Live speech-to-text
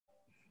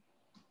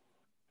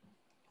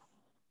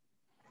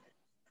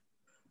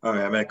All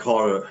right, I'm going to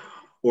call to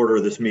order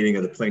this meeting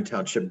of the Plain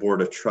Township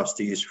Board of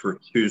Trustees for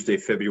Tuesday,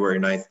 February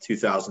 9th,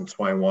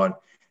 2021.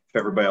 If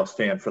everybody will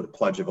stand for the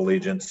Pledge of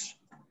Allegiance.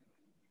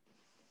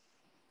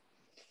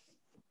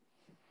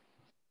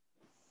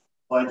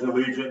 Pledge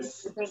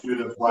allegiance to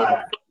the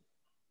flag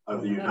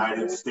of the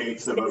United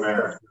States of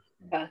America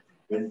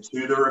and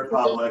to the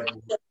republic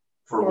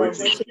for which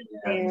it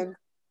stands,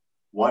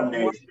 one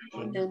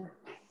nation,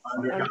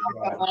 under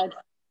God,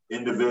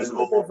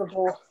 indivisible,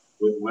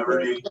 with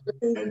liberty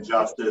and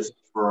justice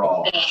for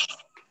all.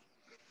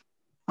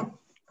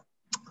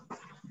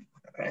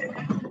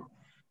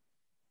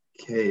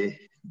 Okay,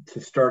 to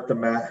start the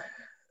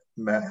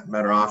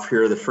matter off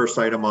here, the first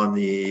item on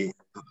the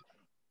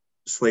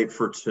slate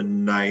for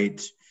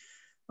tonight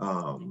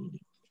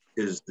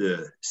is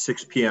the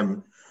 6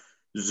 p.m.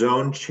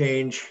 zone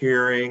change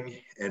hearing,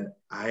 and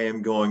I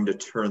am going to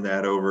turn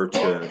that over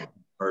to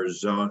our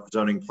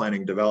zoning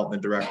planning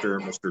development director,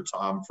 Mr.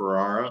 Tom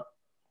Ferrara.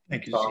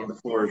 Thank you, Tom, the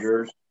floor is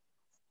yours.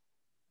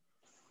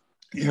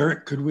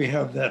 Eric, could we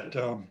have that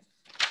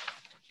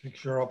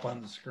picture up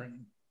on the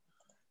screen?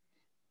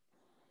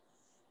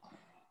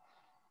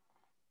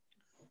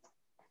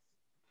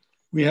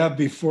 We have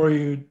before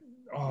you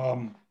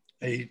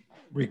a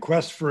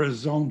request for a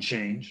zone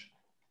change.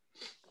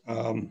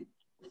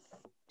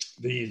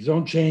 The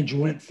zone change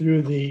went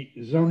through the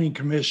zoning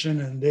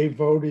commission and they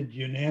voted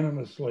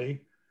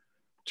unanimously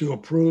to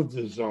approve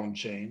the zone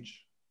change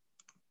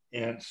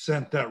and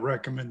sent that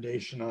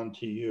recommendation on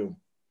to you.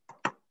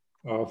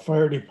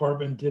 Fire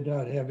department did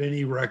not have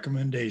any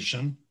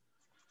recommendation.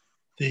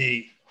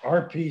 The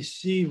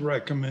RPC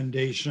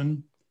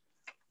recommendation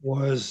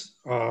was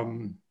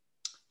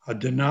a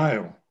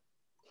denial.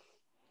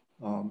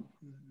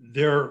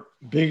 Their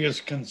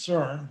biggest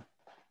concern,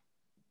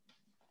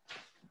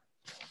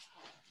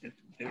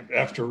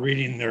 after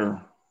reading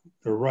their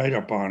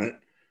write-up on it,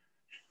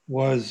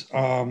 was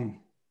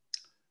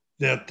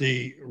that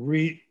the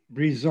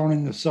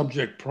rezoning the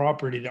subject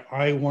property to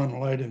I-1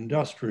 light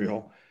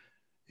industrial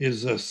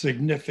is a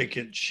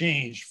significant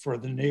change for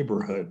the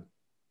neighborhood.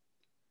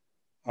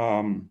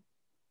 And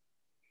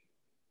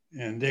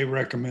they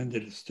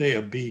recommended it stay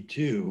a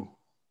B2.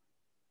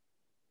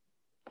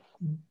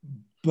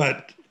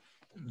 But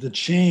the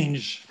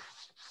change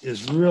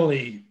is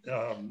really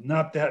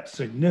not that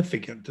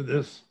significant to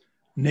this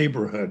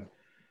neighborhood.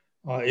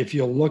 If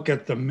you look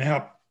at the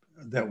map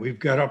that we've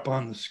got up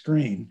on the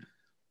screen,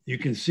 you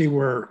can see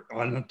where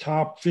on the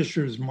top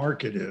Fisher's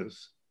Market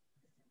is.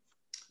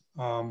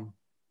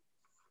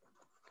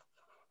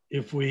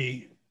 If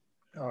we,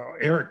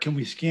 Eric, can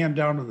we scan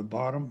down to the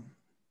bottom?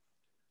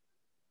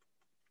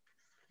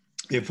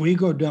 If we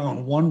go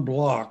down one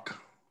block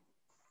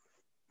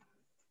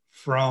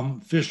from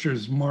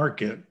Fisher's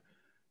Market,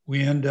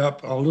 we end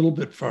up a little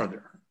bit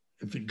farther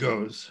if it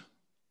goes.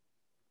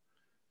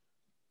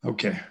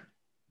 Okay.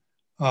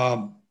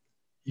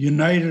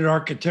 United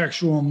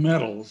Architectural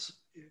Metals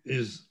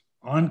is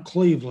on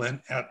Cleveland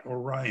at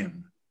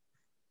Orion.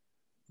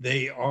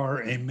 They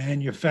are a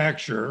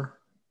manufacturer.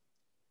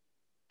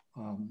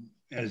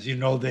 As you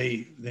know,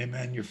 they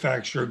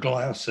manufacture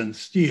glass and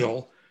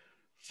steel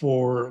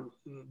for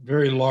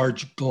very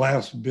large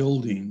glass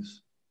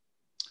buildings.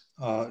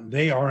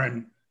 They are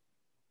an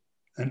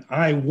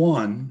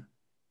I-1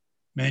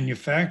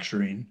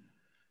 manufacturing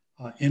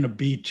in a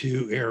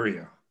B2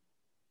 area.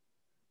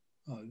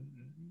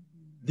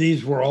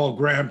 These were all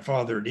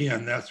grandfathered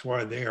in, that's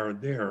why they are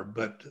there,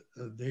 but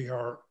they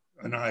are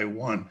an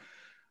I-1.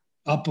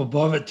 Up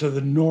above it to the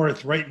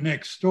north, right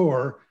next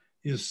door,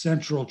 is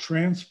Central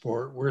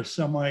Transport, where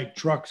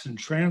semi-trucks and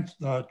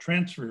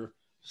transfer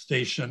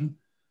station.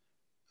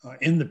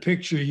 In the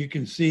picture, you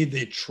can see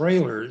the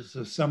trailers,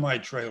 the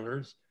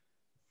semi-trailers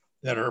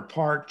that are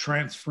parked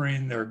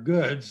transferring their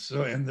goods,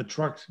 and the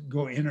trucks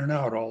go in and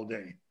out all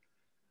day.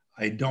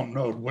 I don't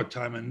know at what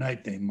time of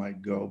night they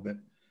might go, but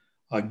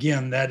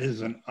again, that is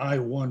an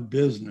I-1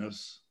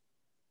 business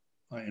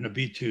in a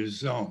B2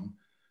 zone.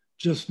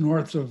 Just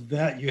north of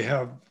that, you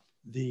have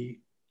a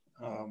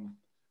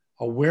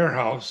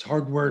warehouse,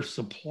 hardware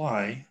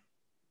supply,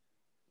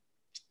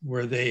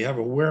 where they have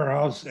a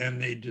warehouse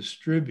and they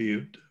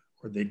distribute,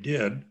 or they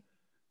did,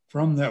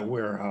 from that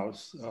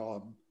warehouse,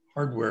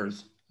 hardware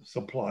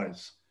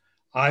supplies.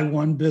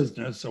 I-1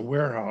 business, a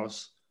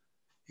warehouse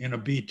in a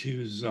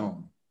B2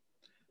 zone.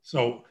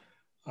 So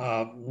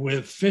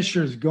with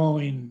Fisher's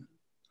going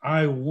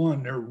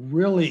I-1, there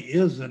really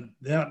isn't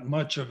that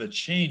much of a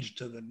change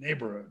to the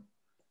neighborhood.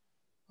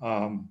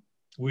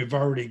 We've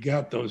already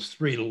got those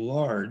three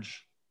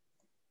large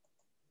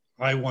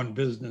I-1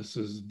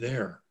 businesses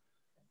there.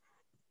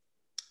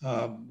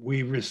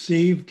 We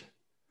received,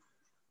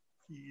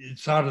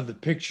 it's out of the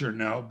picture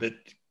now, but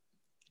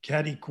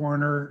catty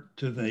corner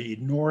to the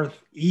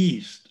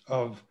northeast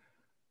of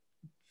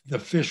the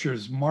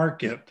Fisher's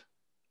Market,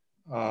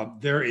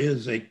 there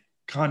is a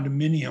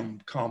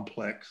condominium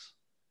complex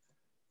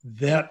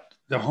that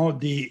the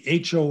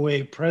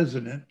HOA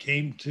president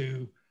came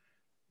to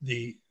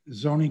the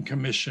zoning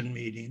commission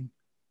meeting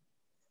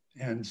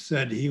and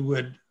said he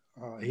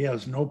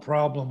has no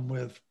problem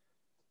with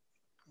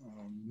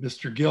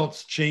Mr.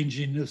 Gilt's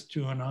changing this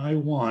to an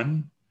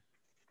I-1.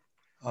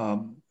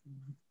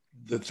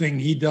 The thing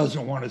he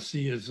doesn't want to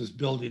see is this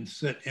building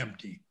sit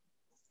empty.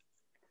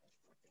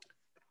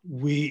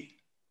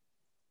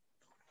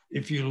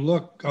 If you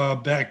look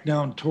back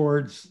down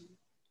towards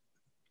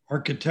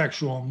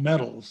architectural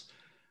metals,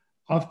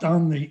 off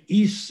on the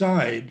east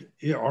side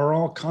are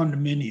all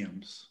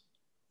condominiums.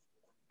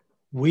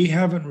 We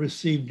haven't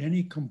received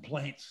any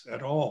complaints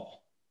at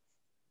all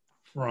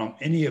from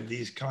any of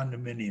these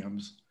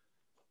condominiums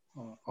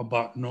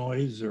about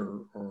noise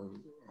or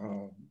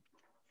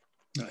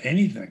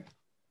anything.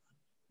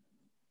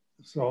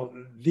 So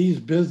these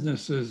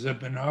businesses have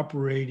been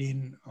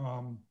operating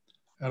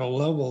at a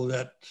level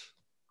that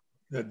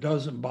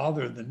doesn't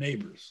bother the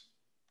neighbors.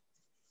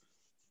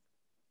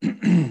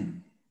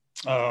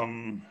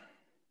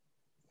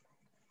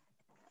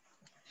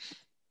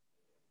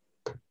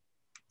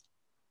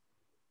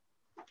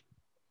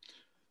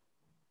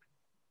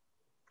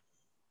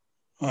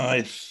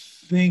 I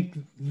think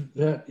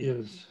that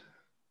is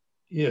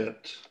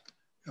it.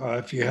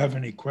 If you have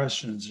any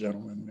questions,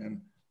 gentlemen.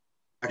 And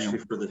actually,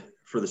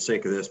 for the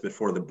sake of this,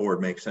 before the board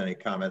makes any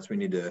comments, we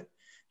need to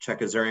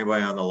check. Is there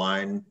anybody on the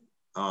line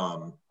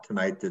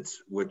tonight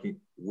that's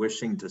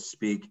wishing to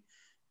speak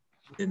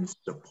in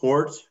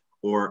support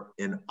or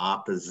in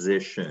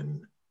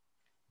opposition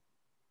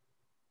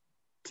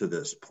to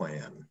this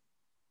plan?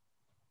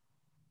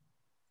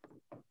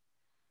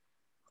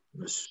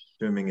 I'm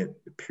assuming it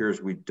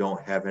appears we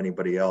don't have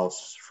anybody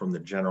else from the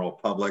general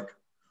public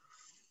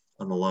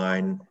on the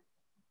line.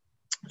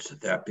 So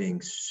that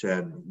being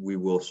said, we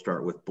will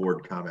start with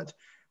board comments.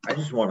 I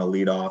just want to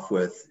lead off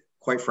with,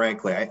 quite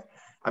frankly,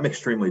 I'm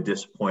extremely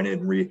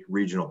disappointed in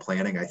regional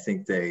planning. I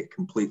think they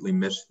completely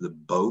missed the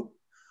boat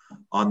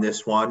on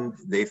this one.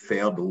 They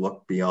failed to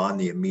look beyond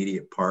the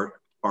immediate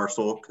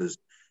parcel because,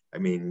 I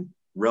mean,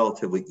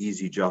 relatively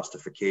easy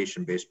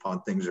justification based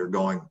upon things that are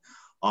going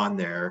on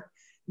there.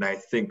 And I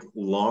think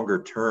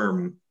longer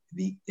term,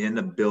 the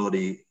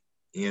inability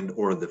and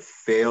or the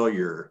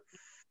failure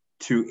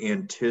to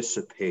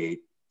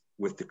anticipate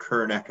with the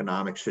current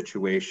economic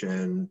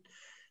situation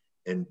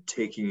and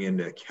taking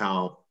into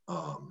account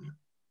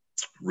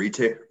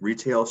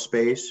retail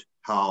space,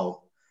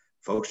 how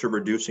folks are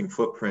reducing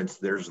footprints,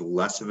 there's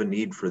less of a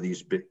need for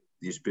these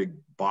big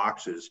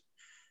boxes.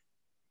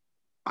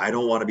 I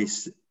don't want to be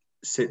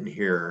sitting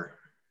here,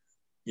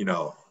 you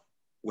know,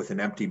 with an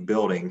empty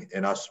building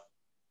and us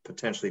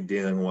potentially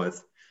dealing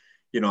with,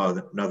 you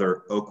know,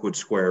 another Oakwood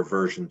Square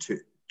version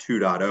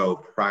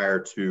 2.0 prior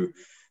to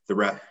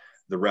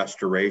the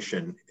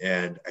restoration.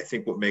 And I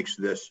think what makes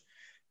this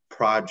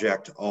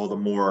project all the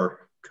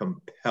more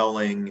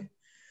compelling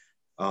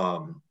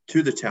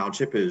to the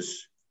township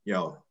is, you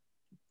know,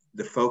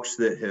 the folks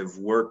that have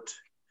worked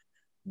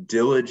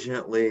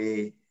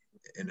diligently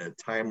in a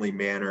timely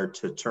manner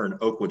to turn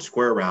Oakwood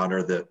Square around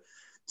are the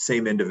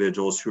same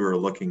individuals who are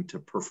looking to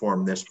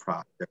perform this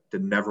project.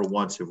 And never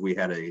once have we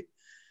had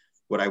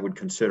what I would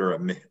consider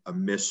a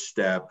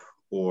misstep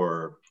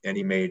or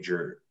any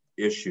major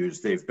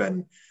issues. They've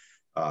been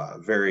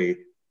very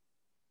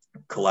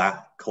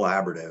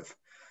collaborative.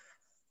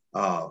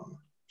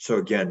 So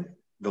again,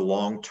 the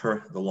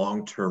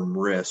long-term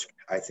risk,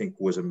 I think,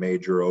 was a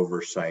major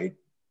oversight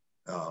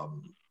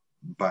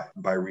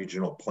by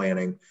regional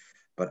planning.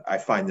 But I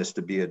find this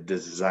to be a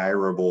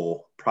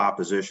desirable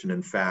proposition.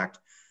 In fact,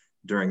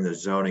 during the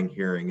zoning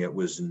hearing, it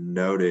was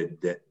noted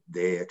that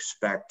they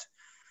expect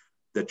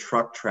the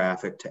truck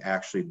traffic to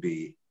actually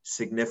be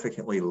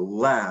significantly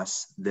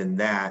less than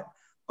that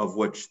of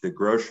which the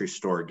grocery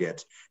store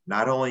gets,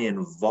 not only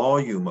in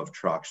volume of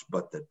trucks,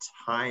 but the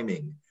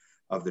timing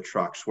of the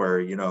trucks, where,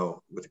 you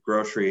know, with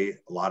grocery,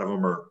 a lot of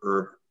them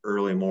are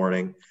early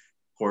morning,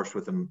 of course,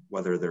 with them,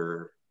 whether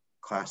they're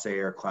Class A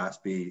or Class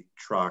B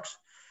trucks,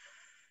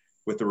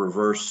 with the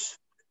reverse,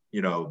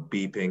 you know,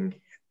 beeping.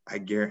 I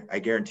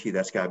guarantee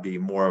that's got to be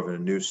more of a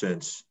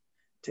nuisance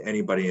to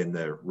anybody in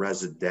the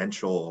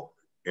residential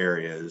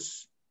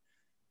areas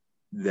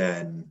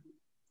than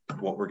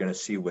what we're going to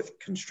see with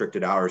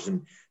constricted hours.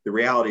 And the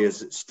reality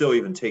is, it's still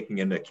even taking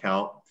into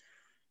account,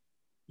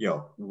 you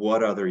know,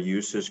 what other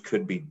uses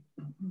could be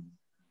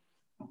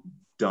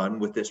done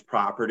with this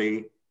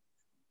property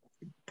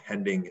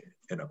pending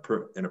an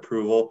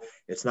approval.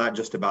 It's not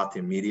just about the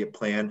immediate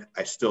plan.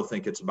 I still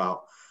think it's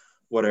about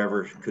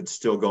whatever could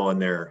still go in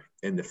there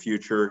in the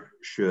future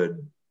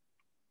should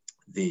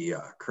the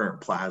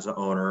current plaza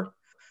owner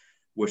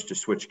wish to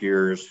switch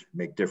gears,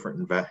 make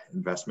different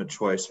investment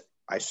choice.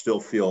 I still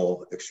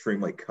feel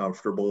extremely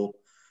comfortable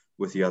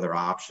with the other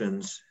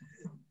options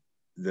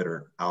that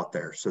are out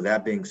there. So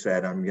that being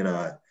said, I'm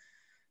gonna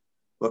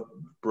look,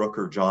 Brooke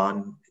or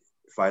John,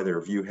 if either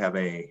of you have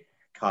any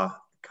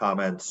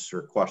comments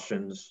or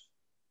questions.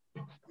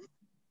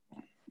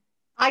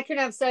 I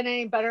couldn't have said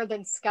any better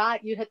than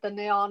Scott. You hit the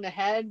nail on the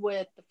head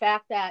with the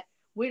fact that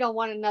we don't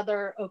want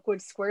another Oakwood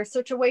Square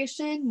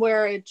situation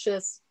where it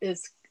just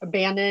is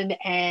abandoned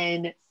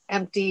and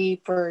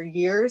empty for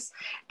years.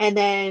 And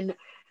then,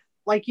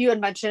 like you had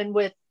mentioned,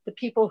 with the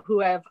people who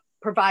have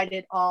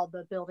provided all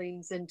the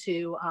buildings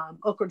into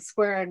Oakwood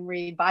Square and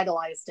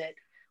revitalized it.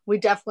 We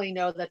definitely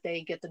know that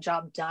they get the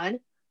job done.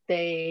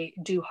 They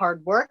do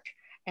hard work,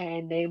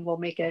 and they will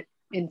make it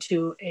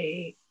into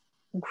a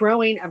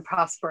growing and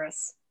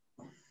prosperous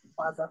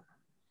plaza.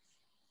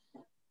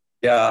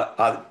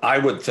 Yeah, I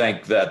would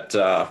think that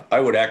I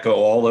would echo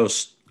all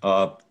those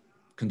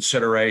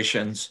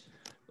considerations.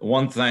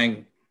 One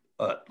thing,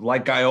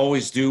 like I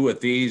always do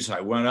with these,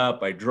 I went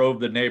up, I drove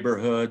the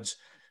neighborhoods,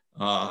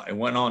 I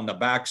went on the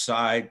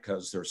backside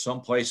because there's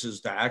some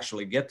places to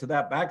actually get to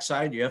that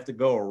backside. You have to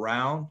go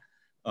around.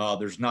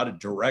 There's not a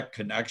direct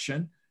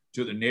connection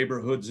to the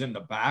neighborhoods in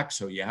the back,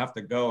 so you have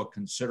to go a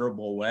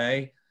considerable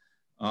way.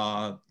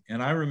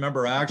 And I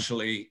remember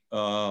actually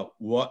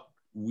what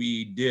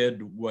we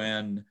did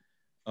when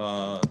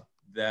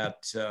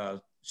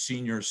that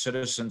senior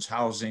citizens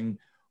housing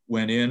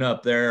went in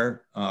up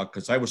there,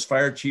 because I was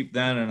fire chief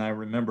then, and I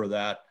remember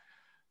that.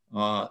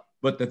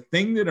 But the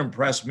thing that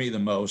impressed me the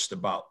most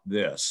about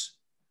this,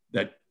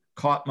 that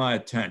caught my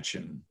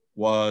attention,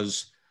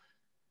 was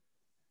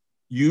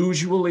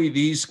usually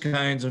these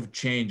kinds of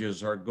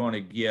changes are going to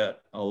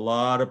get a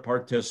lot of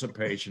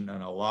participation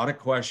and a lot of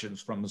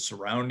questions from the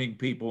surrounding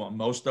people, and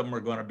most of them are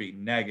going to be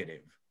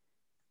negative.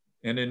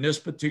 And in this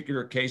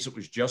particular case, it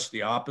was just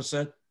the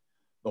opposite.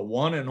 The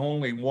one and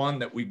only one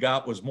that we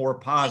got was more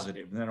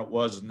positive than it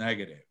was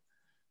negative.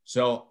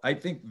 So I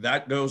think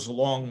that goes a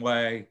long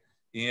way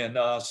in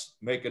us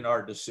making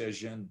our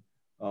decision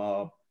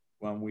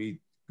when we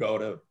go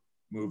to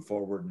move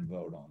forward and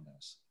vote on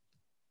this.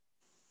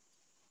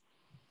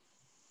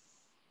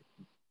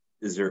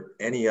 Is there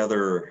any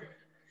other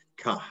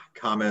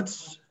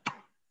comments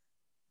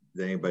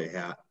that anybody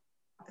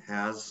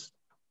has?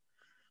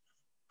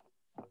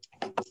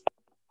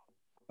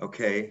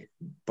 Okay,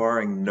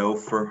 barring no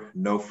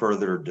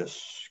further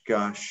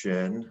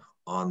discussion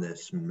on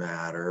this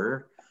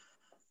matter,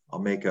 I'll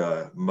make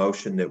a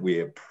motion that we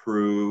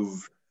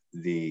approve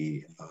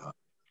the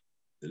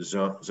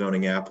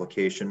zoning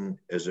application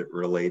as it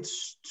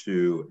relates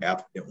to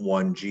applicant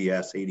 1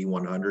 GS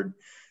 8100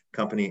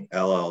 Company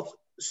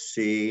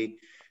LLC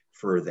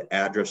for the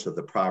address of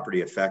the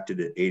property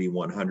affected at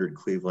 8100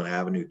 Cleveland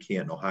Avenue,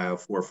 Canton, Ohio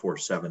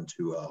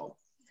 44720.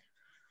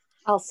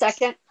 I'll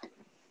second.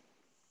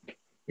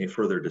 Any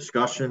further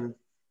discussion?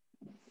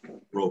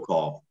 Roll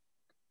call.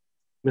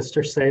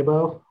 Mr.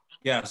 Sabo?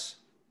 Yes.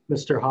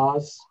 Mr.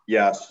 Hawes?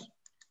 Yes.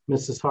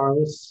 Mrs.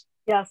 Harless?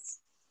 Yes.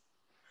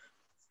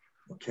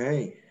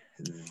 Okay,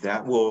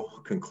 that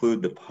will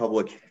conclude the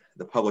public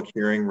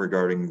hearing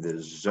regarding the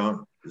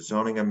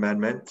zoning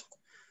amendment.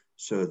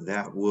 So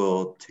that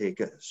will take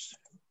us,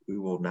 we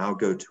will now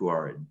go to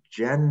our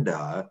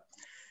agenda.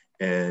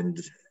 And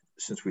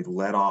since we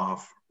led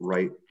off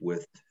right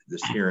with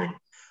this hearing,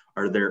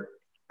 I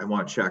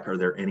want to check, are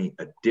there any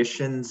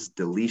additions,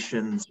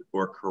 deletions,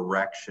 or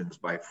corrections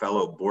by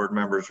fellow board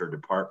members or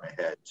department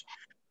heads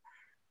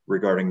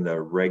regarding the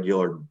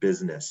regular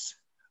business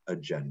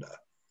agenda?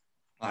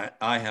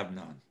 I have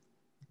none.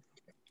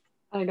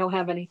 I don't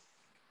have any.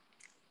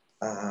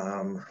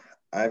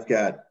 I've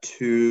got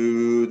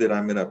two that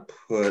I'm going to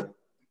put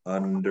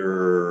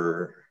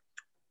under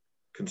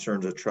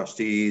concerns of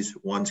trustees.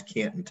 One's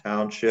Canton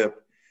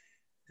Township,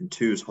 and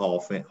two's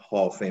Hall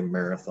of Fame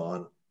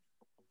Marathon.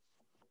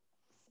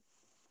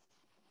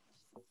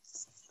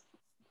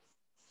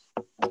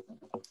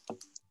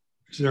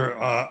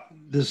 Sir,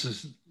 this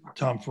is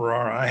Tom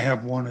Ferrara. I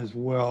have one as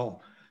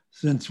well.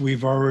 Since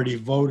we've already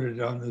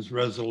voted on this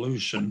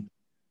resolution,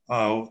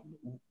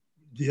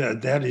 yeah,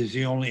 that is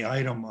the only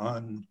item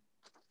on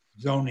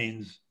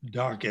zoning's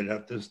docket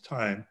at this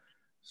time.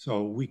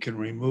 So we can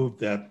remove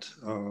that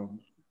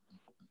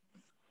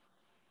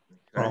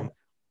from.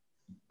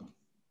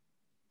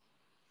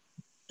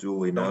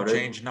 Duly Don't noted.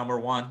 change number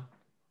 1.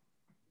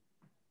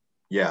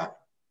 Yeah.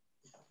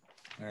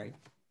 All right.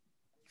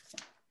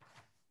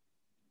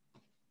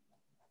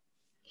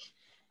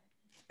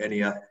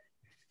 Any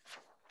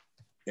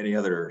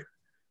other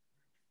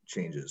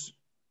changes?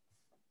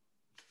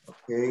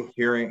 Okay,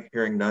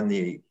 hearing none,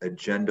 the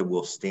agenda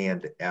will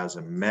stand as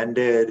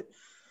amended.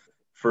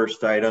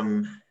 First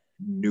item,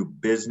 new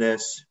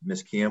business,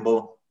 Ms.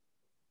 Campbell.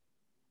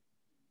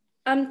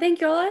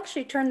 Thank you. I'll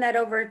actually turn that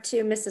over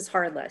to Mrs.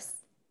 Harless.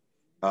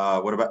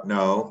 What about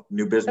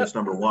new business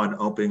number 1,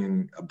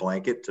 opening a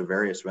blanket to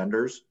various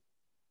vendors?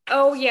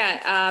 Oh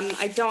yeah,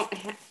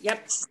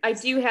 yep, I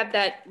do have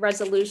that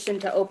resolution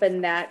to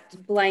open that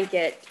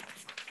blanket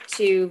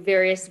to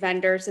various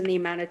vendors in the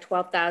amount of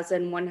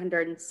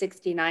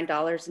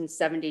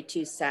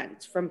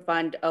 $12,169.72 from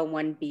Fund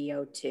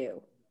 01B02.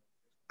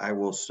 I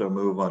will so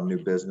move on new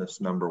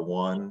business number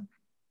 1.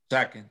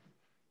 Second.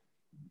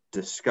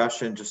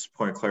 Discussion, just a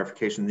point of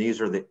clarification. These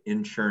are the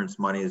insurance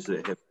monies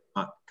that have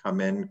not come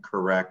in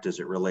correct as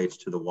it relates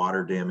to the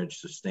water damage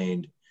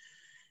sustained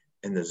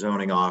in the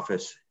zoning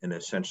office, and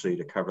essentially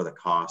to cover the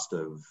cost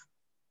of,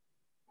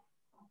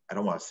 I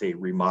don't want to say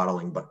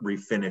remodeling, but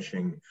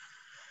refinishing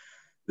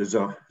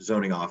the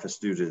zoning office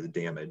due to the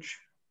damage.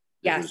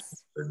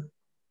 Yes. Yeah.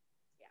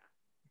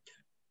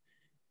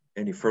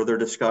 Any further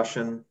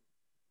discussion?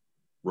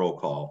 Roll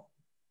call.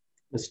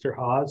 Mr.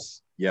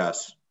 Hawes?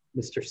 Yes.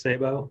 Mr.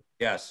 Sabo?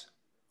 Yes.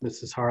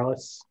 Mrs.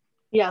 Harless?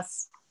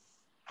 Yes.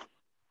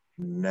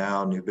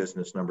 Now new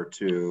business number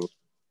 2.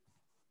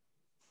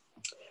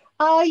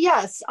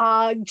 Yes,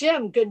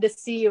 Jim, good to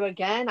see you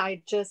again.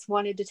 I just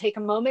wanted to take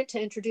a moment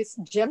to introduce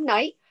Jim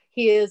Knight.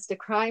 He is the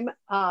crime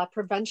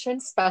prevention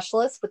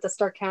specialist with the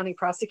Stark County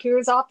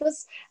Prosecutor's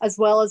Office, as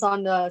well as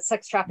on the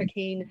sex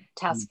trafficking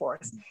task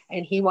force.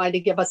 And he wanted to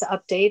give us an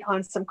update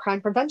on some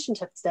crime prevention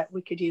tips that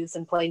we could use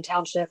in Plain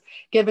Township,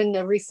 given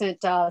the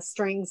recent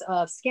strings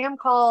of scam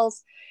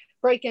calls,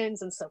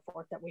 break-ins, and so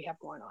forth that we have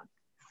going on.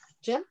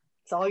 Jim,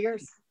 it's all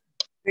yours.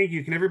 Thank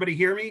you. Can everybody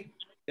hear me?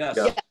 Yes.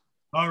 Yeah.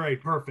 All right,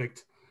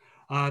 perfect.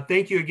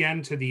 Thank you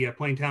again to the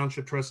Plain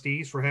Township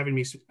trustees for having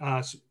me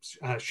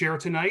share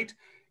tonight.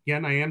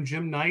 Again, I am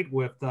Jim Knight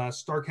with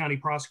Stark County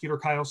Prosecutor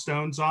Kyle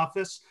Stone's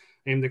office.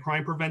 I'm the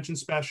crime prevention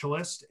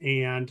specialist,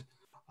 and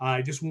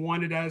I just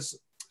wanted, as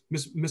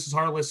Mrs.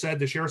 Harless said,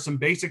 to share some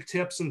basic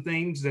tips and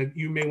things that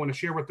you may want to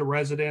share with the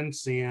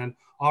residents and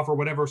offer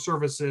whatever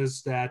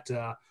services that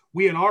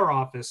we in our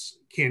office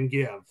can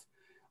give,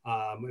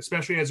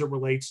 especially as it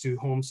relates to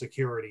home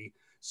security.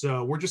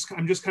 So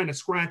I'm just kind of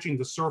scratching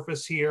the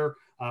surface here.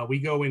 We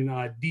go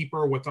in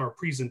deeper with our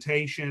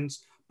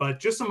presentations, but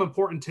just some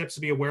important tips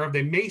to be aware of.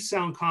 They may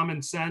sound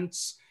common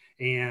sense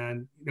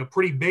and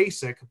pretty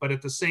basic, but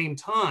at the same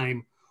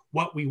time,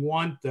 what we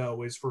want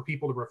though is for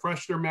people to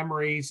refresh their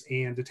memories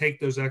and to take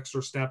those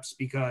extra steps,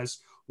 because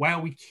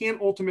while we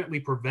can't ultimately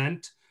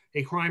prevent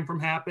a crime from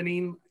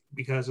happening,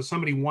 because if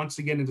somebody wants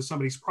to get into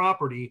somebody's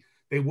property,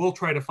 they will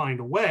try to find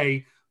a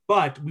way.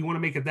 But we want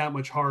to make it that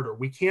much harder.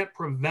 We can't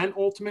prevent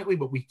ultimately,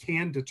 but we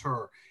can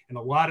deter. And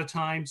a lot of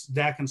times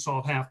that can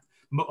solve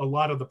a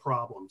lot of the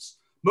problems.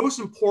 Most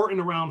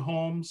important around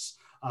homes,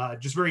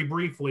 just very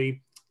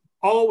briefly,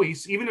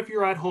 always, even if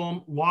you're at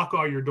home, lock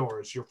all your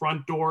doors, your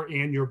front door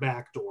and your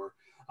back door,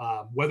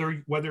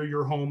 whether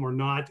you're home or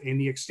not.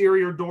 And the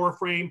exterior door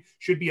frame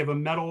should be of a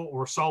metal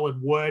or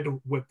solid wood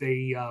with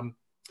a,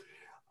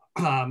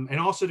 and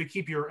also to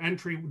keep your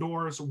entry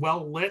doors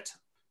well lit,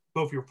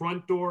 both your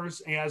front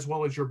doors as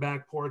well as your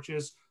back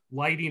porches.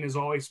 Lighting has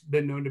always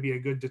been known to be a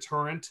good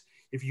deterrent.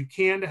 If you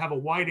can, to have a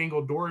wide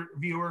angle door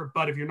viewer,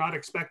 but if you're not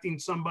expecting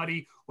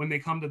somebody when they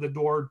come to the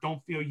door,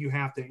 don't feel you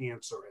have to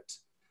answer it.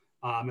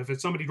 If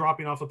it's somebody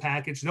dropping off a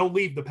package, they'll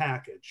leave the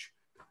package.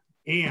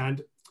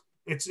 And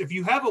if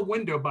you have a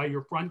window by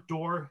your front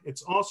door,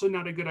 it's also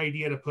not a good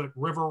idea to put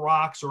river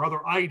rocks or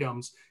other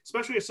items,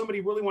 especially if somebody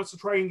really wants to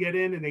try and get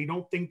in and they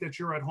don't think that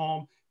you're at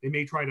home. They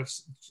may try to,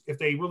 if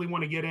they really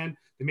want to get in,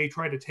 they may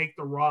try to take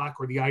the rock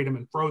or the item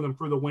and throw them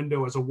through the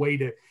window as a way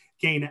to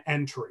gain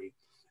entry.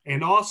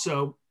 And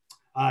also,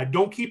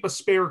 don't keep a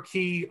spare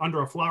key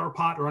under a flower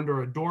pot or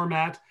under a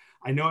doormat.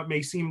 I know it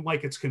may seem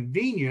like it's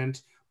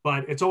convenient,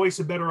 but it's always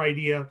a better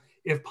idea,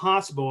 if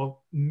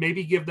possible,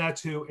 maybe give that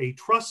to a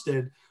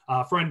trusted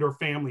friend or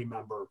family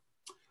member.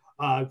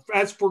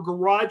 As for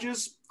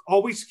garages,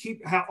 always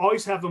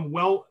have them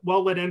well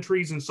lit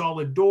entries and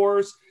solid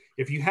doors.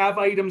 If you have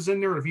items in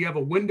there, if you have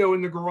a window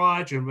in the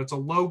garage, and if it's a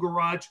low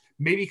garage,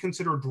 maybe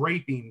consider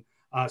draping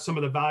some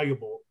of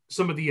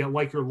the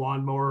like your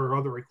lawnmower or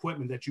other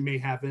equipment that you may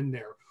have in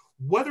there.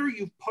 Whether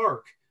you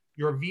park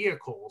your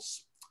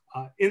vehicles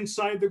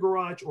inside the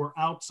garage or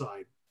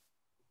outside,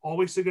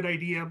 always a good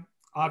idea.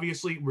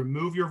 Obviously,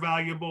 remove your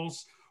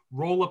valuables,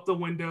 roll up the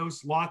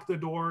windows, lock the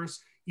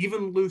doors,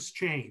 even loose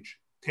change,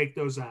 take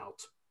those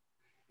out.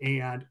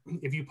 And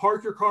if you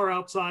park your car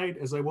outside,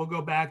 as I will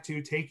go back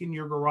to, taking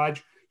your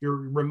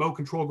remote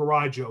control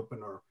garage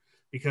opener,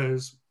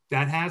 because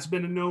that has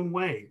been a known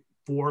way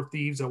for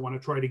thieves that want to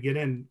try to get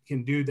in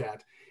can do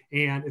that.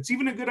 And it's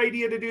even a good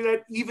idea to do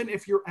that even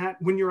if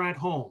when you're at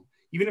home,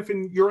 even if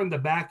you're in the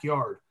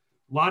backyard.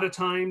 A lot of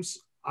times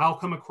I'll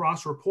come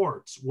across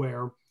reports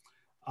where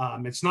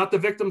it's not the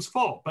victim's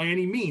fault by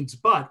any means,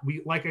 but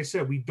like I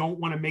said, we don't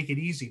want to make it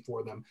easy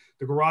for them.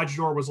 The garage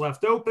door was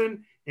left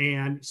open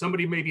and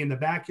somebody may be in the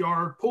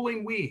backyard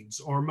pulling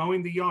weeds or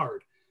mowing the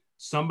yard.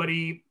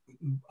 Somebody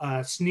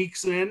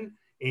sneaks in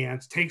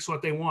and takes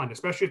what they want,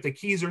 especially if the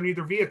keys are in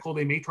either vehicle,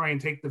 they may try and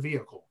take the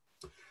vehicle.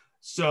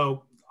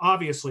 So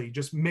obviously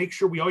just make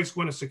sure we always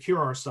want to secure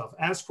our stuff.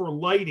 As for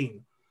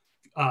lighting,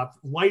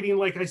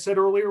 like I said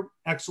earlier,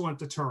 excellent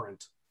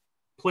deterrent.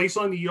 Place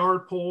on the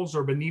yard poles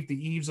or beneath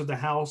the eaves of the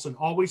house, and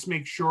always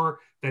make sure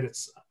that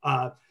it's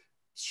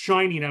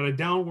shining at a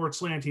downward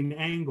slanting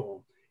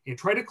angle. And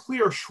try to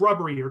clear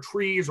shrubbery or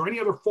trees or any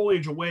other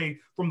foliage away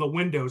from the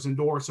windows and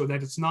doors so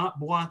that it's not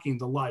blocking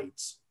the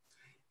lights.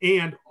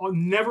 And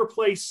never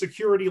place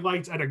security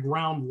lights at a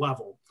ground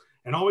level.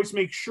 And always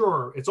make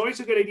sure, it's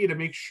always a good idea to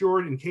make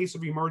sure in case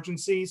of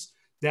emergencies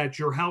that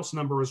your house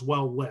number is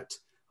well lit,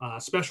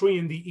 especially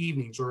in the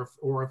evenings,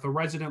 or if a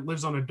resident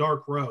lives on a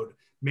dark road.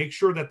 Make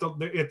sure that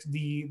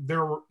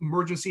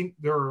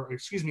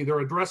their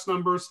address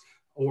numbers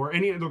or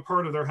any other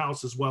part of their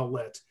house is well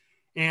lit.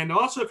 And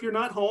also, if you're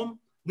not home,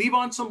 leave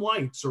on some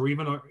lights or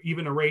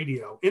even a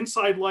radio.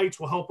 Inside lights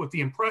will help with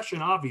the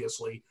impression,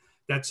 obviously,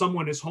 that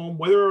someone is home,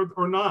 whether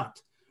or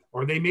not,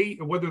 or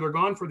whether they're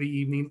gone for the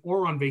evening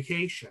or on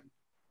vacation.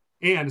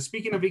 And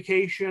speaking of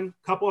vacation,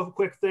 a couple of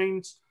quick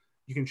things.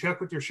 You can check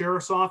with your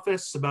sheriff's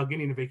office about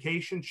getting a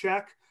vacation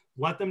check.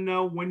 Let them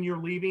know when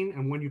you're leaving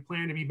and when you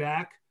plan to be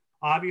back.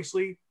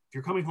 Obviously, if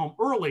you're coming home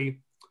early,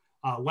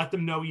 let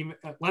them know.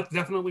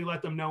 Definitely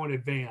let them know in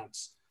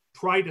advance.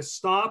 Try to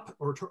stop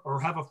or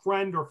have a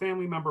friend or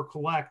family member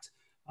collect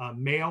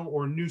mail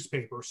or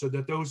newspaper so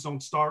that those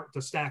don't start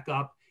to stack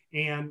up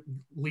and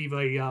leave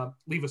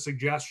a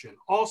suggestion.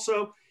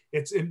 Also,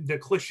 the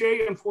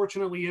cliche,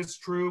 unfortunately, is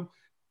true.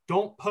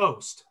 Don't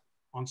post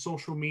on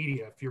social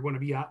media if you're going to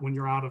be out when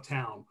you're out of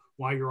town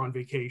while you're on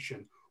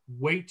vacation.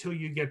 Wait till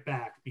you get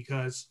back,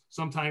 because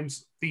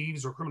sometimes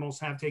thieves or criminals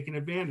have taken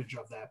advantage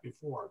of that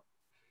before.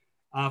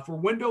 For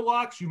window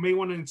locks, you may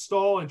want to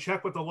install and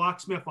check with the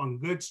locksmith on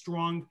good,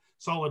 strong,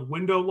 solid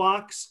window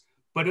locks.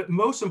 But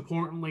most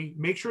importantly,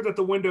 make sure that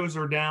the windows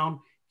are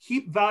down.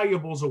 Keep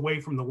valuables away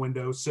from the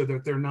windows so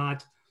that they're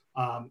not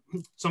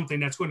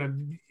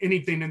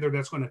anything in there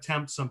that's going to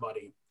tempt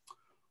somebody.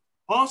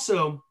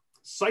 Also,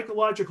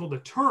 psychological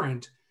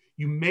deterrent,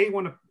 you may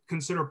want to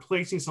consider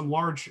placing some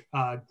large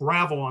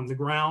gravel on the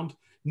ground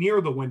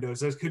near the windows.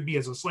 This could be,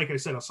 like I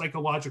said, a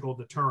psychological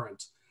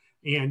deterrent.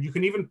 And you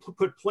can even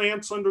put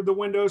plants under the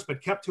windows,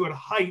 but kept to a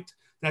height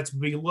that's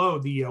below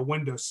the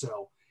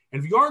windowsill.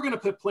 And if you are going to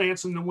put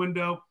plants in the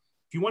window,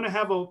 if you want to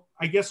have a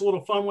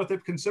little fun with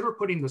it, consider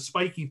putting the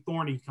spiky,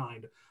 thorny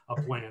kind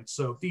of plants.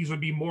 So these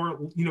would be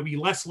be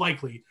less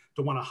likely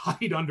to want to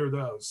hide under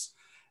those.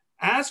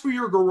 As for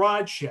your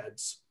garage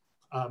sheds,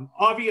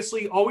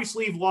 obviously always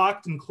leave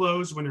locked and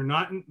closed when they're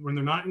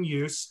not in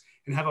use,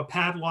 and have a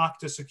padlock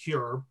to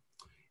secure.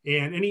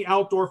 And any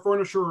outdoor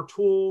furniture or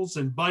tools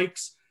and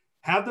bikes,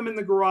 have them in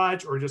the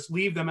garage, or just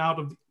leave them out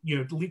of,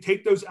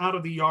 take those out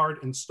of the yard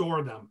and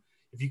store them.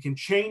 If you can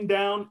chain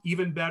down,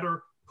 even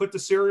better. Put the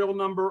serial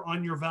number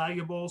on your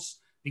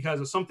valuables,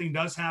 because if something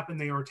does happen,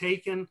 they are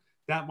taken.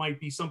 That might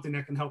be something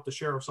that can help the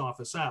sheriff's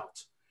office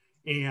out.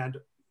 And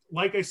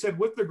like I said,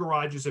 with the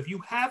garages, if you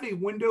have a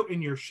window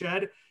in your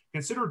shed,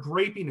 consider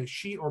draping a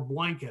sheet or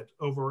blanket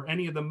over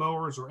any of the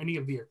mowers or any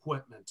of the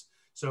equipment.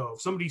 So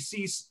if somebody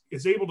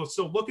is able to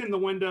still look in the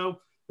window,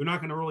 they're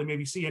not going to really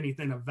maybe see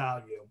anything of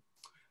value.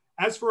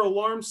 As for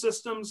alarm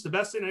systems, the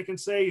best thing I can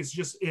say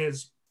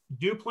is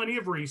do plenty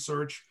of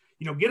research.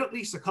 Get at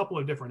least a couple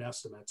of different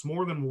estimates,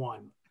 more than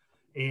one.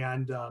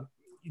 And,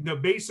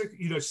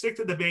 stick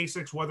to the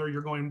basics, whether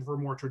you're going for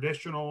more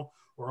traditional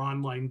or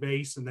online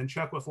based, and then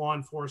check with law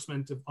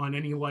enforcement on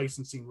any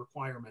licensing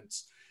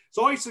requirements. It's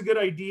always a good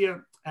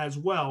idea as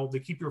well to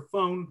keep your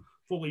phone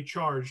fully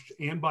charged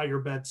and by your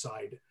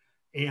bedside.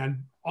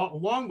 And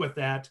along with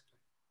that,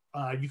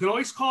 you can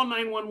always call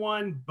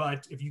 911,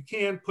 but if you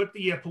can, put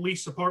the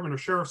police department or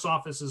sheriff's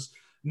office's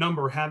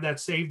number, have that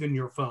saved in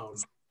your phone.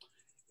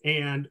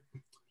 And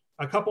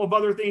a couple of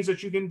other things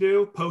that you can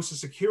do: post a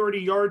security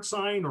yard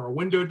sign or a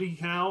window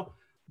decal,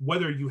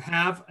 whether you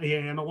have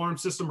an alarm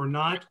system or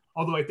not,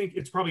 although I think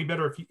it's probably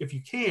better if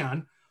you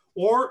can.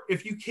 Or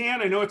if you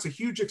can, I know it's a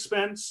huge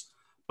expense,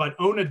 but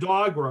own a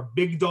dog or a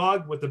big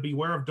dog with the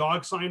beware of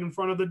dog sign in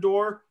front of the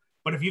door.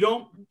 But if you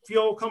don't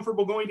feel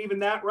comfortable going even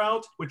that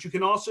route, what you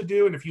can also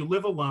do, and if you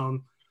live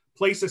alone,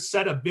 place a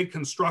set of big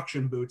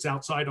construction boots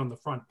outside on the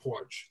front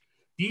porch.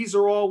 These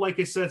are all, like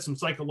I said, some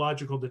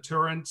psychological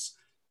deterrents.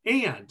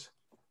 And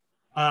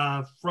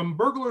from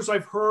burglars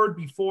I've heard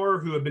before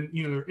who have been,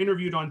 they're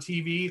interviewed on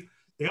TV,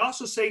 they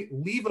also say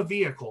leave a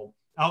vehicle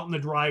out in the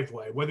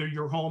driveway, whether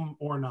you're home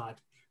or not.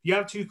 If you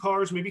have two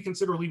cars, maybe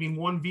consider leaving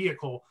one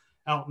vehicle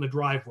out in the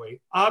driveway.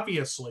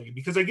 Obviously,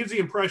 because it gives the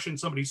impression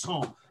somebody's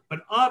home,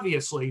 but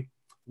obviously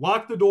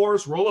lock the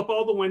doors, roll up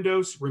all the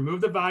windows,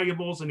 remove the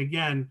valuables, and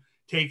again,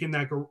 take in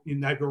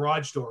that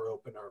garage door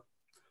opener.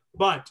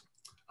 But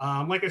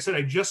like I said,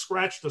 I just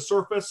scratched the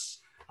surface.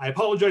 I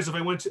apologize if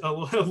I went a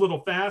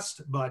little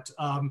fast, but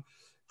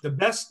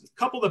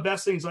couple of the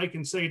best things I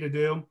can say to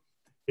do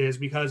is,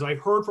 because I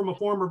heard from a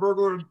former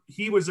burglar,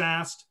 he was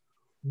asked,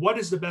 what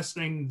is the best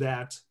thing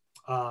that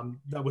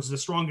was the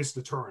strongest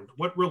deterrent?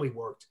 What really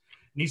worked?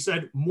 And he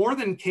said, more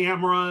than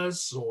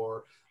cameras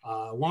or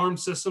alarm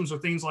systems or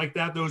things like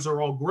that, those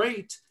are all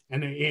great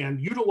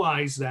and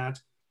utilize that,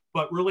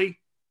 but really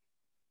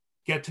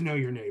get to know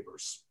your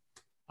neighbors.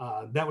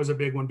 That was a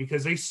big one,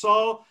 because they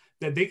saw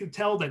that they could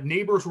tell that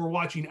neighbors were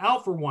watching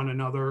out for one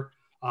another.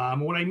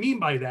 What I mean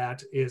by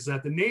that is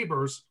that the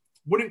neighbors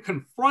wouldn't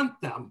confront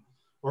them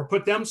or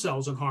put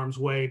themselves in harm's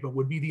way, but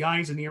would be the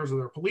eyes and ears of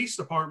their police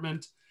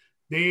department.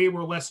 They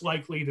were less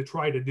likely to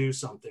try to do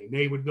something.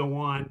 They would go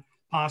on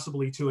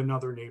possibly to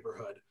another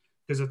neighborhood.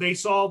 Because if they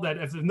saw that,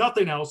 if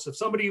nothing else, if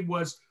somebody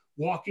was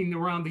walking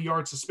around the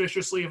yard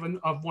suspiciously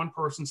of one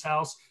person's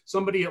house,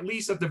 somebody at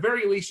the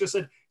very least just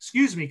said,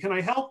 excuse me, can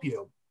I help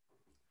you?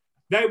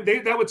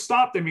 That would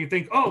stop them. You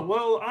think, oh,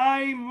 well,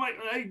 I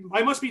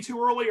must be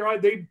too early, or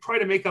they'd try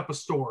to make up a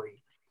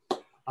story.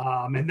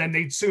 And then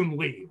they'd soon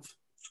leave.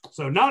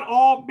 So not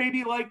all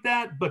maybe like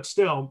that, but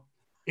still,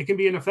 it can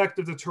be an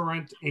effective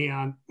deterrent.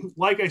 And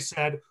like I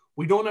said,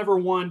 We don't ever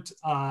want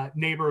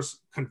neighbors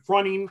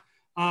confronting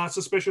a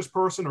suspicious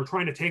person or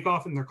trying to take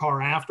off in their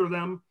car after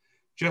them.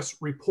 Just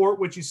report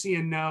what you see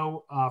and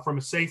know from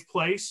a safe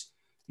place.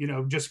 You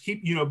know, just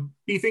keep, you know,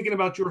 be thinking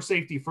about your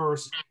safety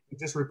first and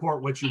just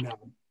report what you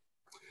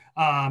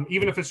know.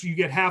 Even if it's you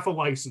get half a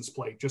license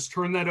plate, just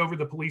turn that over to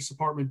the police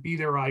department, be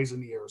their eyes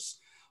and ears.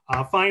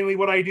 Finally,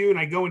 what I do, and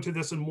I go into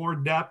this in more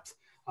depth,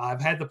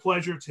 I've had the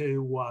pleasure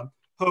to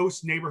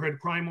host neighborhood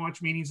crime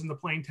watch meetings in the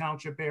Plain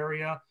Township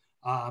area.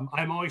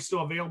 I'm always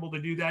still available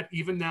to do that,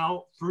 even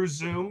now through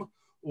Zoom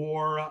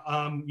or,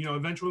 you know,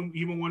 eventually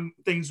even when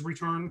things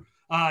return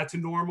to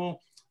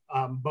normal.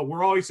 But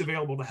we're always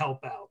available to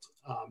help out,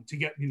 to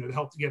get, you know, to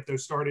help to get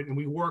those started. And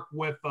we work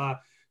with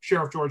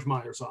Sheriff George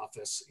Meyer's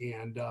office,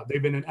 and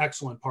they've been an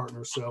excellent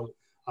partner. So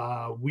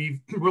we've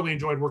really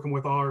enjoyed working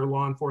with all our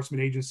law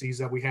enforcement agencies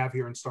that we have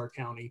here in Stark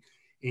County.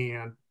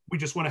 And we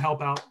just want to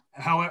help out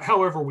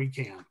however we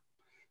can.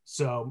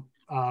 So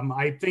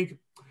I think,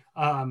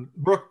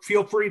 Brooke,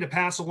 feel free to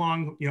pass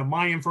along, you know,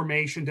 my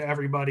information to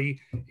everybody,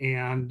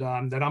 and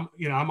that I'm,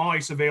 you know, I'm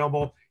always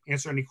available,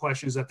 answer any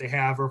questions that they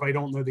have, or if I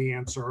don't know the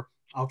answer,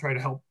 I'll try to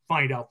help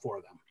find out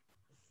for them.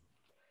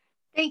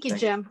 Thank you,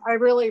 Jim. I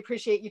really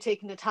appreciate you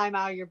taking the time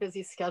out of your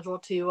busy schedule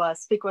to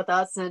speak with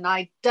us. And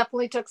I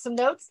definitely took some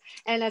notes.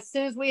 And as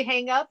soon as we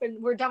hang up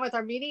and we're done with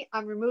our meeting,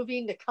 I'm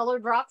removing the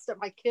colored rocks that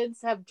my kids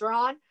have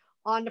drawn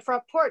on the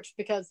front porch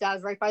because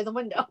Dad's right by the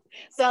window.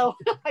 So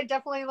I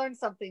definitely learned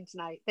something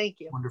tonight. Thank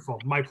you. Wonderful.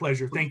 My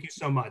pleasure. Thank you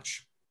so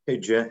much. Hey,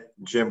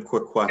 Jim,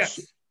 quick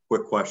question. Yes.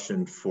 Quick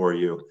question for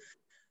you.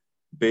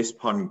 Based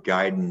upon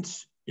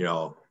guidance, you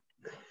know,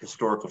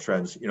 historical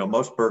trends, you know,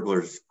 most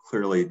burglars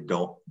clearly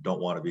don't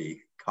want to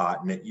be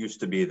caught. And it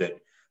used to be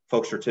that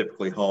folks are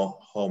typically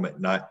home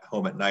at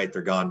night.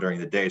 They're gone during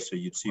the day. So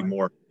you'd see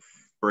more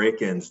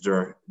break-ins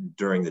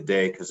during the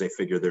day because they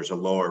figure there's a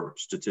lower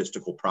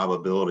statistical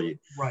probability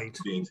of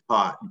being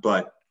caught.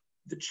 But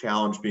the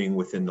challenge being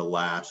within the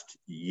last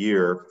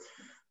year,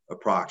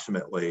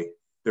 approximately,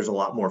 there's a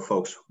lot more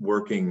folks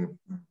working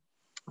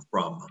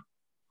from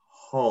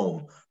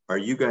home. Are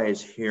you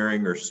guys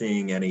hearing or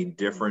seeing any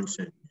difference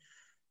in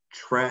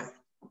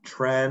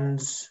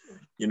trends,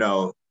 you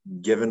know,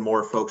 given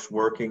more folks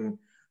working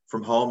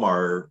from home?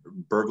 Are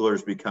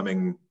burglars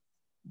becoming,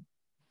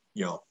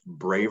 you know,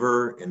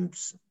 braver and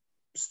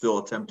still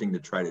attempting to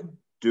try to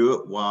do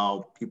it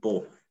while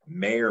people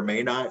may or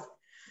may not?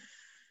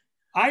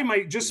 I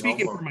might, just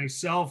speaking for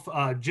myself,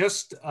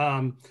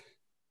 the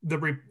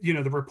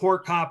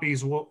report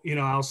copies will, you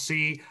know, I'll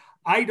see,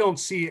 I don't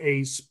see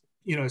a,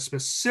 you know, a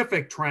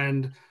specific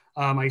trend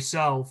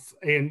myself,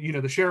 and, you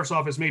know, the sheriff's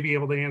office may be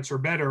able to answer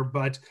better,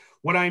 but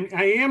what I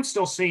am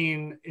still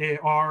seeing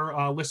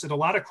are listed a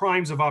lot of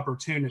crimes of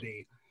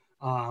opportunity.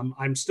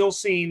 I'm still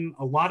seeing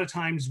a lot of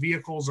times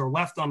vehicles are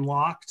left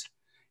unlocked,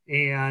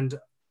 and,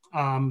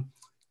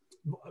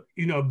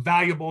 you know,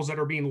 valuables that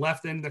are being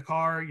left in the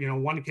car. You know,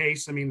 one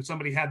case, I mean,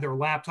 somebody had their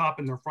laptop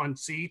in their front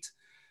seat.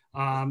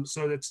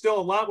 So that's still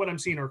a lot. What I'm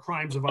seeing are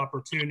crimes of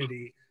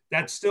opportunity.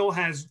 That still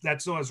has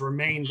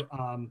remained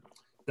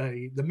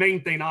the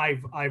main thing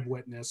I've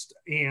witnessed.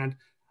 And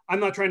I'm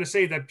not trying to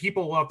say that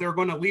people out there are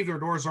going to leave their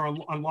doors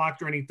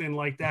unlocked or anything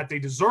like that. They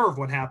deserve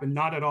what happened.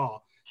 Not at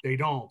all. They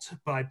don't.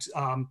 But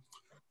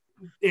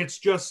it's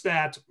just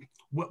that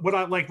what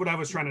I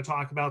was trying to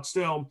talk about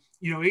still,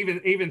 you know,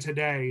 even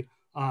today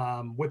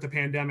with the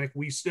pandemic,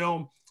 we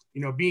still,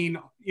 you know, being,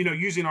 you know,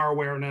 using our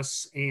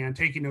awareness and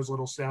taking those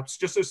little steps,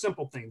 just those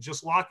simple things,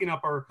 just locking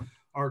up our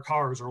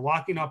cars or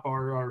locking up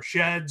our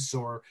sheds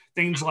or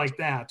things like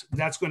that.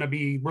 That's going to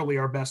be really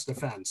our best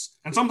defense.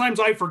 And sometimes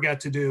I forget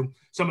to do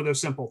some of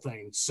those simple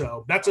things.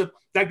 So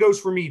that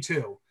goes for me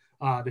too,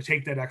 to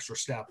take that extra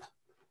step.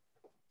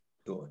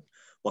 Good.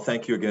 Well,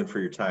 thank you again for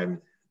your time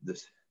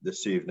this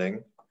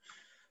evening.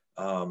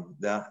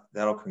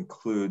 That'll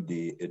conclude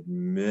the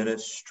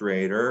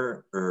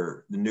administrator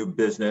or the new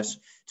business.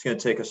 It's going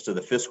to take us to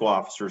the fiscal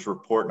officer's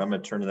report, and I'm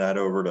going to turn that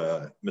over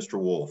to Mr.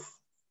 Wolf.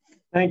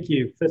 Thank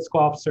you. Fiscal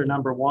officer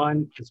number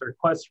 1 is a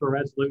request for a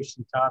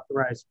resolution to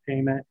authorize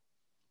payment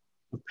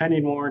of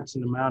pending warrants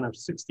in the amount of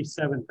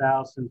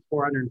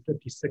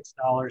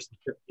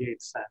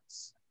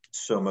 $67,456.58.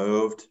 So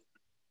moved.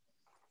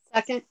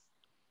 Second.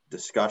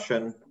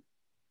 Discussion.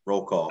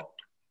 Roll call.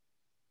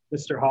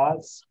 Mr.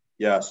 Hawes?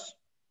 Yes.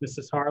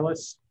 Mrs.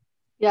 Harless?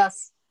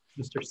 Yes.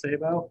 Mr.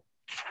 Sabo?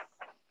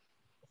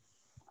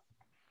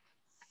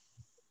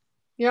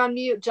 You're on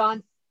mute,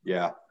 John.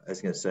 Yeah, I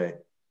was going to say,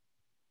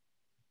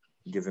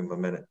 give him a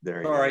minute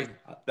there. Sorry,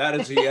 that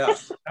is a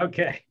yes.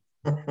 Okay.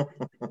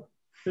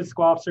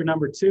 Fiscal officer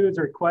number 2 is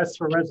a request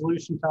for a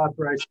resolution to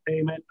authorize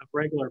payment of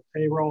regular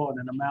payroll in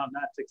an amount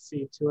not to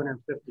exceed $250,000.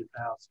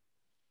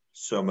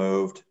 So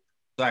moved.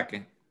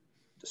 Second.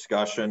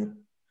 Discussion.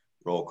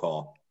 Roll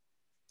call.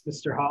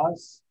 Mr.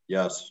 Hawes?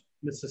 Yes.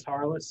 Mrs.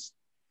 Harless?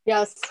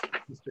 Yes.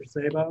 Mr.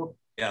 Sabo?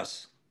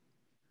 Yes.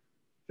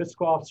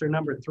 Fiscal officer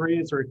number 3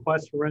 is a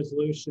request for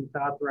resolution to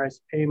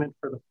authorize payment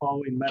for the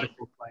following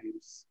medical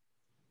claims.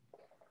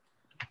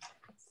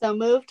 So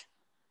moved.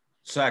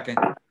 Second.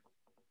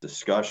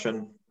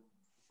 Discussion.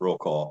 Roll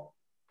call.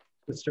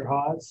 Mr.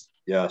 Hawes?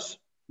 Yes.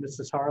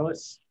 Mrs.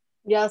 Harless?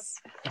 Yes.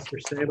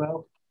 Mr.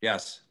 Sabo?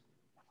 Yes.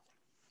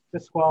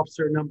 Fiscal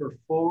Officer number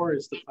 4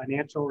 is the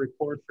financial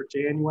report for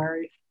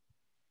January.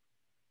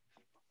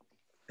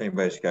 If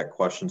anybody's got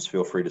questions,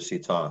 feel free to see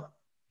Tom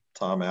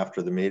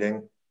after the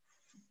meeting.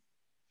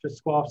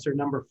 Fiscal Officer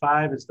number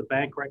 5 is the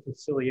bank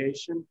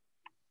reconciliation.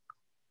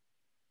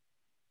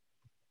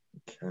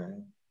 Okay.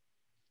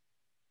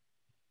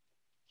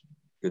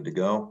 Good to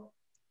go.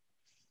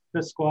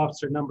 Fiscal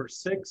Officer number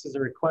 6 is a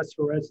request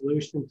for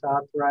resolution to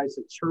authorize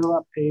a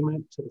true-up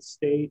payment to the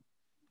State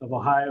of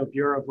Ohio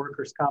Bureau of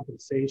Workers'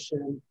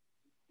 Compensation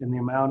in the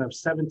amount of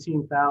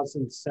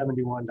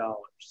 $17,071.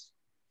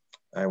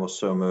 I will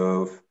so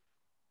move.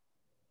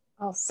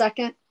 I'll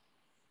second.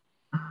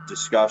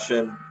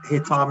 Discussion. Hey,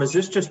 Tom, is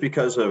this just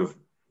because of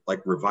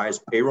like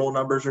revised payroll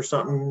numbers or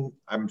something?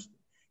 I'm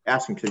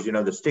asking because, you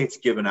know, the state's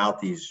given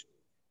out these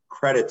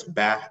credits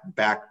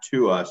back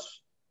to us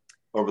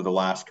over the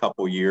last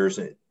couple of years.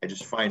 And I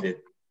just find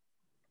it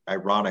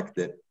ironic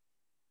that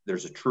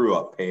there's a true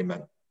up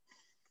payment.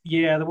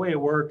 Yeah, the way it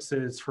works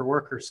is for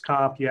workers'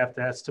 comp, you have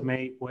to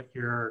estimate what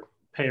your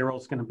payroll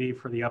is going to be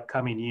for the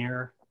upcoming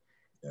year.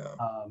 Yeah.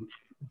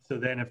 So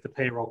then if the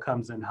payroll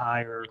comes in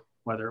higher,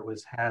 whether it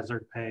was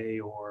hazard pay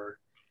or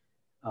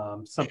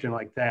something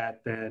like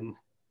that, then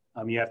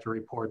you have to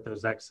report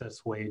those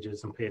excess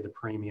wages and pay the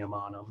premium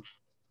on them.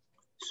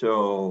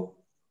 So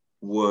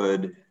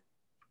would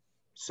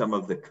some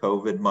of the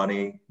COVID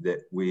money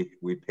that we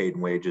paid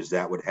in wages,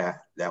 that would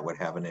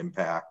have an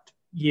impact?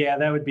 Yeah,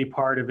 that would be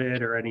part of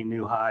it, or any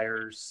new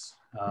hires.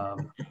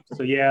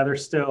 So yeah, they're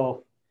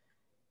still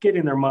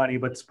getting their money,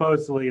 but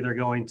supposedly they're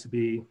going to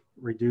be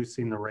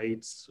reducing the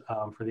rates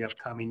for the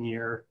upcoming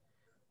year.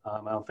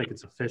 I don't think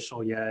it's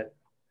official yet.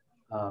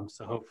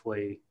 So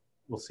hopefully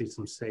we'll see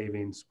some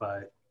savings,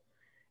 but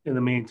in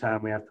the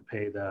meantime, we have to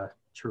pay the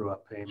true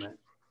up payment.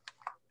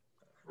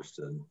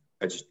 Understood.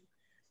 It's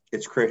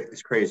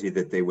crazy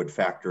that they would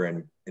factor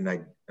in,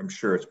 and I'm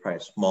sure it's probably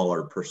a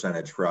smaller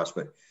percentage for us,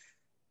 but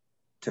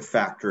to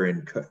factor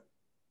in,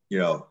 you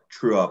know,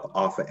 true up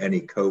off of any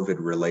COVID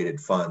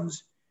related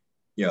funds,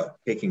 you know,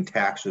 taking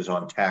taxes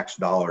on tax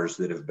dollars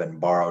that have been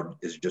borrowed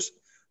is just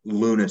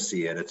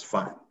lunacy at its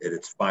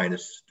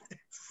finest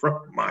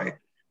from my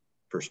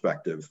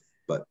perspective.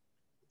 But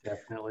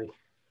definitely.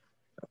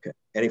 Okay.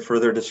 Any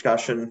further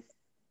discussion?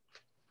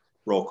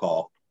 Roll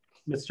call.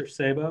 Mr.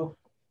 Sabo?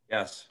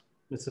 Yes.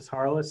 Mrs.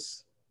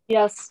 Harless?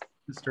 Yes.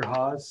 Mr.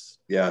 Hawes?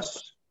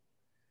 Yes.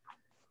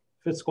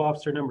 Fiscal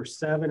Officer number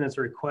 7 is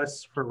a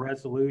request for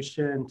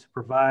resolution to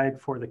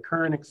provide for the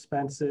current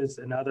expenses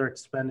and other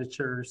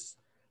expenditures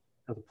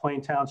of the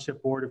Plain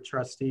Township Board of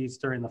Trustees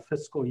during the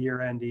fiscal year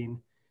ending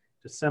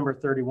December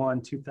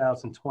 31,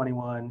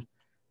 2021.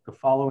 The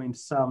following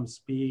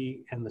sums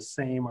be and the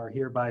same are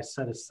hereby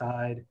set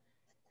aside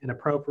and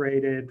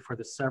appropriated for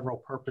the several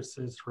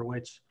purposes for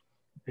which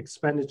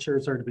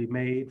expenditures are to be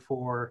made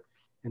for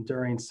and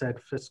during said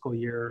fiscal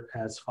year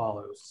as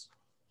follows.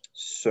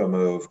 So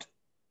moved.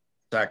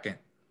 Second.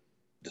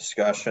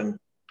 Discussion.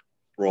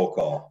 Roll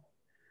call.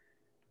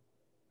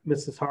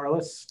 Mrs.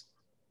 Harless?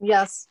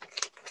 Yes.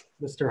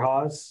 Mr.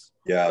 Hawes?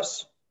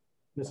 Yes.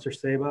 Mr.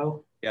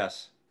 Sabo?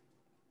 Yes.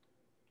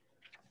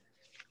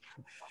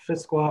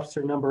 Fiscal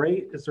Officer number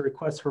 8 is a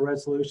request for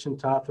resolution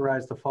to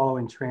authorize the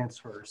following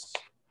transfers.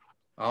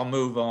 I'll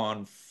move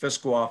on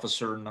Fiscal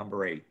Officer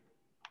number 8.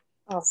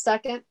 I'll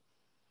second.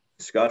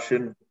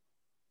 Discussion.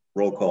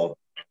 Roll call.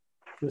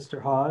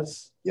 Mr.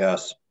 Hawes?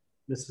 Yes.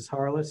 Mrs.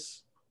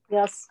 Harless?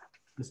 Yes.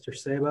 Mr.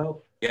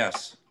 Sabo?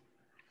 Yes.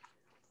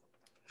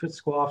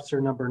 Fiscal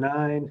Officer number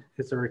 9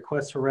 is a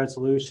request for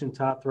resolution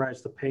to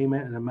authorize the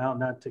payment in an amount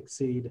not to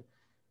exceed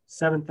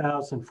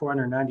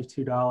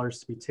 $7,492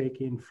 to be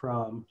taken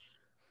from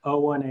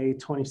 01A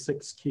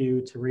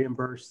 26Q to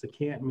reimburse the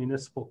Canton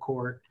Municipal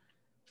Court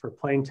for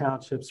Plain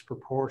Township's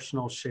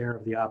proportional share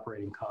of the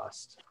operating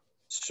cost.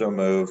 So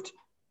moved.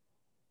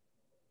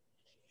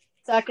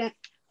 Second.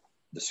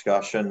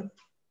 Discussion.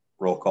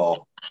 Roll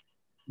call.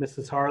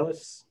 Mrs.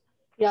 Harless?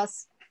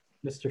 Yes.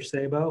 Mr.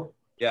 Sabo?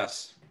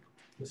 Yes.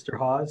 Mr.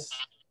 Hawes?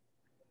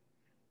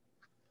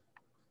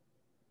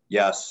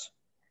 Yes.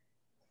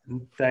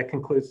 And that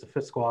concludes the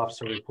Fiscal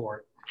Officer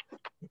report.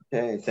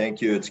 Okay,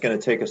 thank you. It's going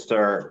to take us to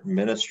our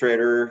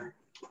administrator,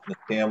 Ms.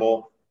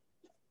 Campbell.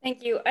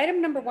 Thank you.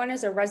 Item number 1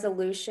 is a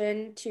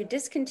resolution to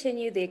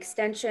discontinue the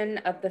extension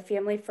of the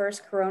Family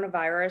First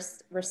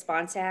Coronavirus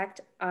Response Act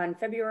on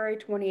February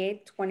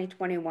 28,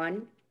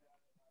 2021.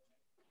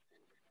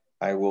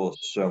 I will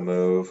so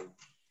move.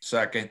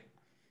 Second.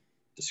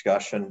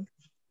 Discussion.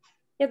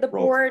 Yeah, the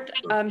board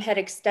had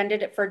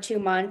extended it for 2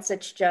 months.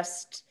 It's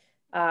just,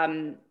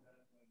 after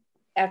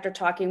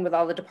talking with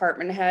all the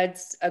department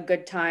heads, a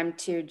good time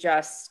to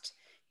just,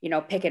 you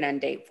know, pick an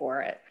end date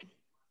for it.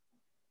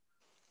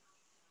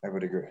 I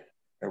would agree.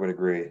 I would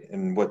agree.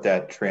 And what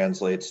that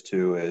translates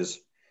to is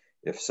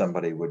if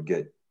somebody would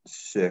get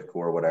sick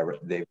or whatever,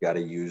 they've got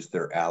to use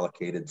their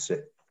allocated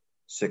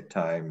sick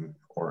time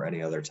or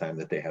any other time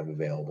that they have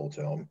available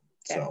to them.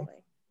 Exactly.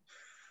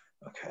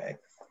 So, okay.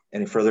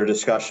 Any further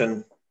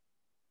discussion?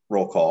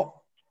 Roll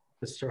call.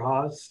 Mr.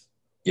 Hawes?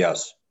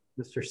 Yes.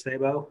 Mr.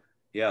 Sabo?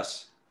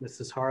 Yes.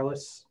 Mrs.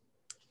 Harless?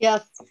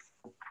 Yes.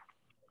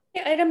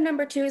 Item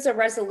number 2 is a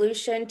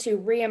resolution to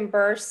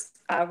reimburse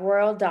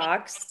Royal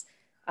Docks,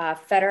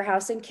 Fetter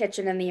House and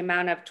Kitchen in the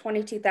amount of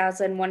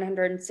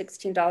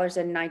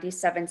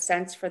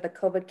 $22,116.97 for the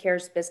COVID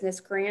Cares Business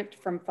Grant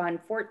from Fund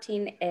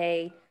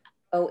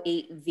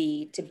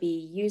 14A08V to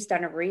be used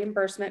on a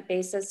reimbursement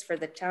basis for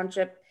the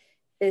township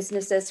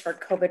businesses for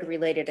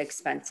COVID-related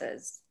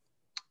expenses.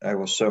 I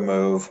will so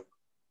move.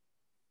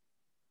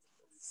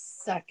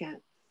 Second.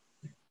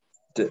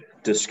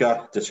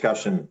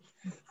 Discussion.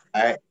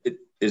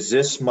 Is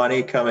this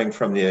money coming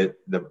from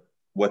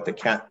what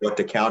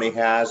the county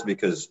has?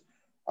 Because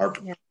our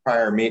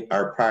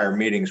prior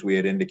meetings we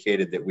had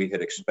indicated that we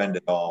had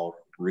expended all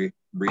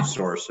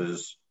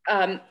resources.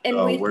 And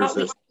where's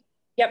this?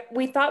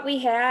 We thought we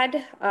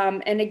had,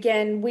 and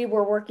again, we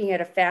were working at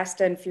a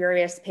fast and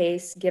furious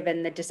pace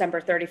given the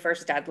December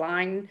 31st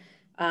deadline.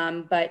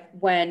 But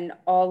when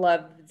all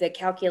of the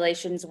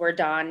calculations were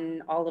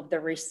done, all of the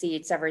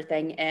receipts,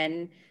 everything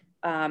in,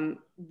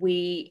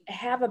 we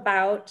have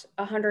about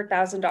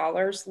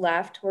 $100,000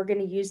 left. We're going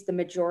to use the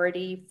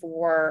majority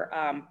for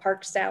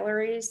park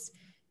salaries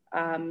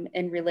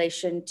in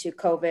relation to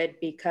COVID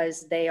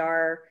because they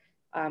are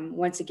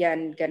once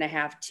again going to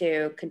have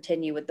to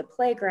continue with the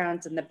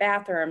playgrounds and the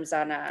bathrooms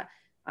on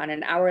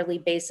an hourly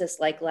basis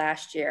like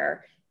last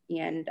year.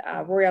 And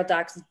Royal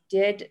Docks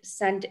did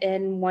send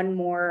in one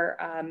more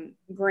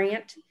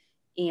grant,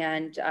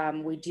 and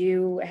we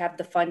do have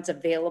the funds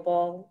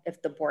available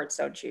if the board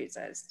so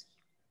chooses.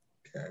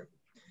 Okay.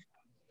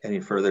 Any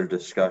further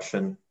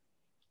discussion?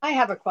 I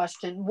have a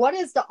question. What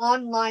is the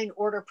online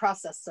order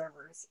process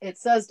servers? It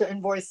says the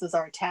invoices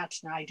are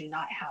attached, and I do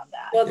not have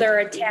that. Well, they're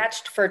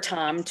attached for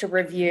Tom to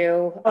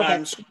review.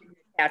 Okay. She can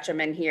attach them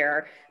in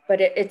here,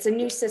 but it's a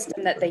new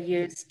system that they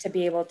use to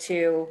be able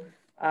to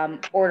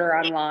order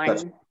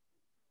online.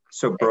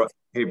 So, Brooke,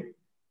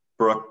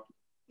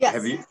 Yes.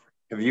 Have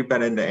you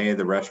been into any of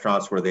the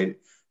restaurants where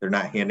they're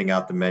not handing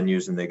out the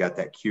menus and they got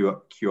that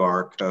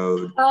QR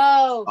code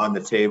on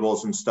the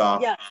tables and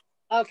stuff? Yeah.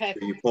 Okay.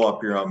 So you pull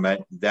up your own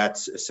menu.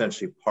 That's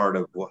essentially part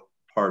of what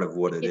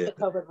it is.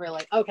 COVID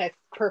related. Okay,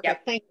 perfect.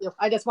 Yep. Thank you.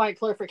 I just wanted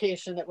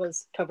clarification. It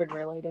was COVID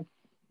related.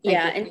 Thank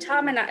you.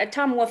 And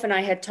Tom Wolf and I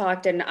had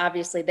talked, and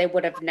obviously they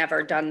would have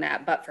never done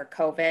that, but for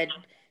COVID.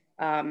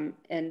 And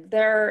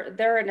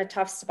they're in a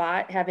tough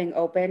spot having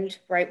opened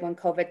right when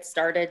COVID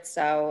started.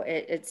 So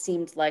it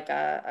seemed like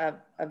a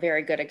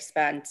very good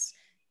expense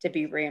to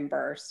be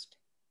reimbursed.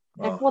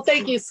 Well,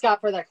 thank you,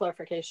 Scott, for that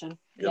clarification.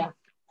 Yep.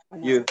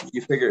 Yeah.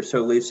 You figure,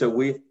 so Lisa,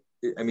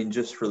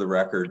 just for the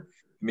record,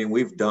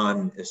 we've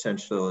done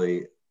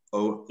essentially a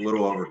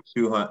little over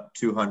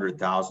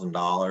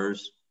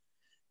 $200,000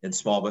 in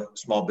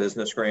small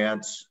business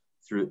grants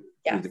through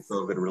the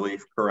COVID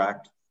relief,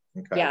 correct?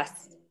 Okay.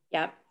 Yes.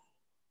 Yep.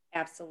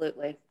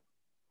 Absolutely.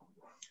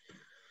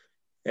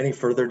 Any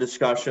further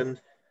discussion?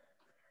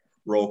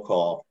 Roll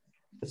call.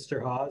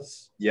 Mr.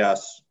 Hawes?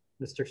 Yes.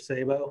 Mr.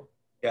 Sabo?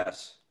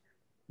 Yes.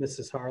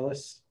 Mrs.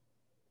 Harless?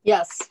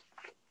 Yes.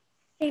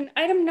 And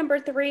item number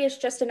 3 is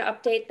just an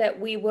update that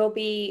we will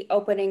be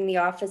opening the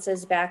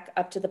offices back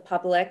up to the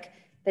public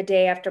the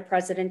day after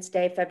President's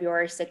Day,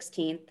 February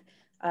 16th.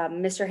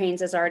 Mr.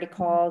 Haynes has already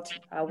called,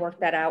 worked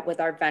that out with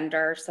our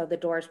vendor. So the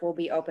doors will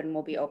be open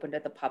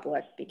to the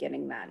public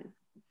beginning then.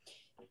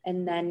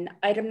 And then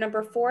item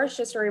number 4 is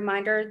just a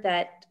reminder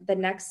that the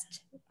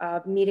next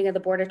meeting of the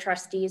Board of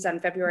Trustees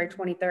on February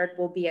 23rd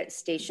will be at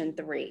Station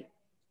 3.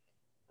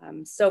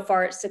 So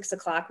far at 6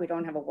 o'clock, we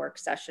don't have a work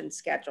session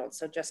scheduled.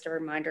 So just a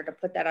reminder to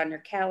put that on your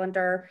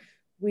calendar.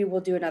 We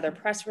will do another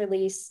press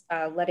release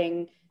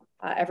letting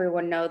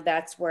everyone know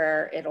that's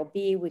where it'll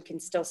be. We can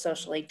still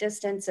socially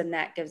distance, and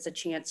that gives a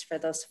chance for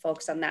those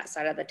folks on that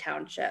side of the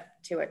township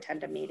to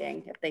attend a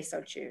meeting if they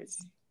so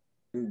choose.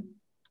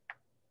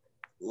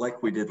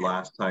 Like we did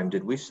last time,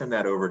 did we send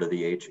that over to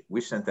the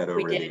We sent that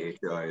over to the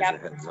HOA as a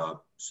heads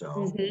up.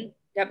 So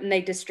Yep, and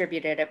they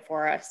distributed it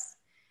for us.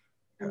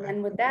 Okay.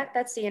 And with that,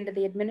 that's the end of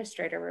the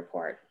administrator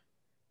report.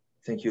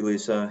 Thank you,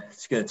 Lisa.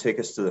 It's going to take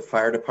us to the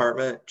fire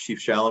department. Chief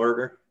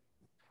Schallenberger.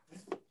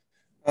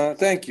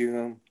 Thank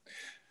you.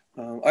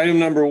 Item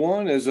number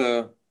 1 is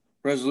a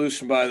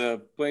resolution by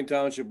the Plain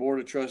Township Board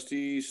of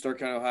Trustees, Stark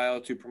County, Ohio,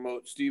 to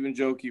promote Stephen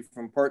Jokey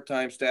from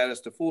part-time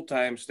status to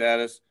full-time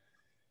status,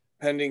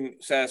 pending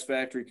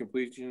satisfactory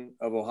completion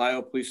of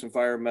Ohio Police and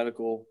Fire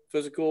Medical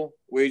Physical,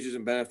 wages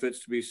and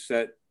benefits to be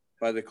set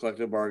by the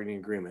collective bargaining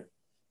agreement.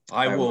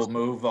 I will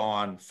move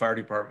on fire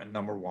department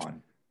number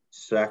 1.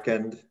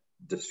 Second.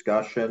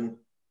 Discussion.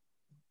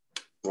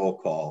 Roll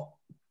call.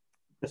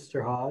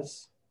 Mr.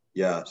 Hawes?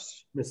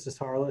 Yes. Mrs.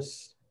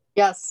 Harless?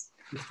 Yes.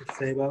 Mr.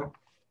 Sabo?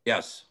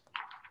 Yes.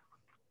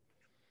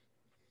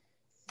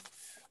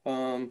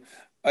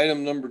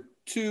 Item number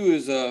 2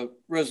 is a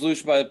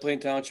resolution by the Plain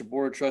Township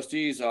Board of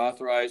Trustees to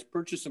authorize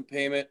purchase and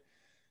payment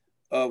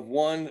of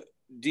 1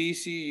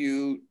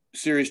 DCU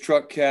series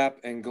truck cap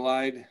and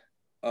glide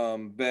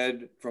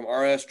bed from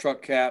RS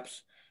Truck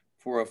Caps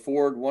for a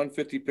Ford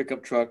 150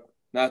 pickup truck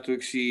not to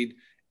exceed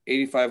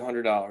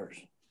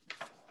 $8,500.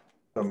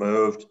 So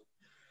moved.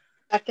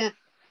 Second.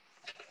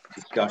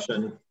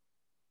 Discussion.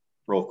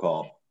 Roll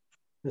call.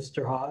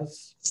 Mr.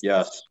 Hawes?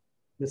 Yes.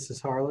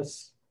 Mrs.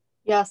 Harless?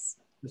 Yes.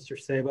 Mr.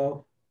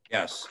 Sabo?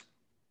 Yes.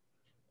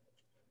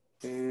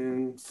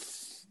 And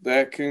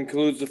that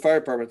concludes the fire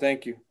department.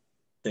 Thank you.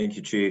 Thank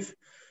you, Chief.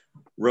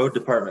 Road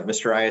Department,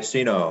 Mr.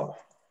 Iacino.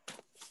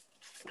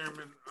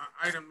 Chairman,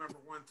 item number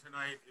 1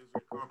 tonight is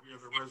a copy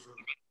of the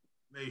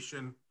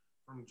resignation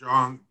from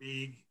John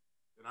Beeg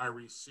that I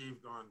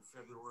received on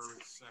February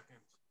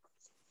 2nd.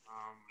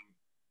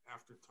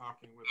 After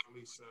talking with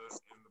Lisa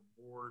and the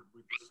board,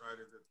 we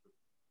decided that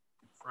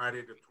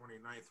Friday the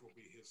 29th will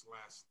be his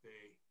last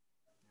day,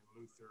 and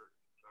Luther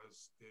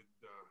did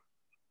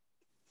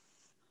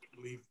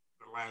leave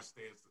the last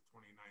day as the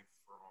 29th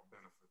for all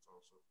benefits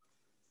also.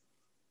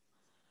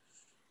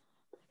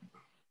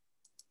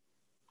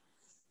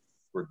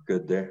 We're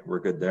good there. We're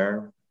good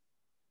there.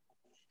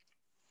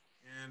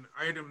 And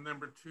item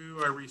number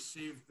 2, I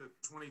received the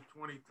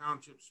 2020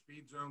 Township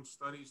Speed Zone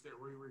studies that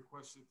we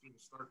requested through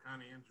the Stark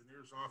County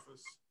Engineer's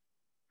Office.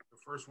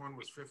 The first one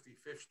was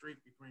 55th Street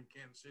between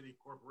Kansas City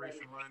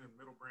Corporation Line and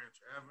Middle Branch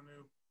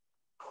Avenue.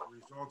 The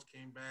results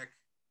came back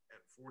at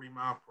 40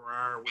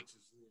 mph, which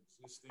is the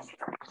existing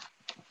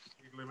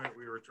speed limit.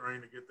 We were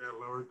trying to get that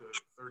lowered to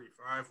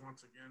 35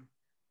 once again.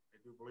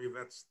 I do believe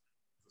that's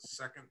the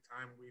second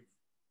time we've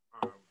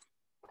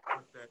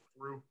put that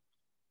through.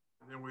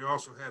 And then we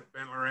also had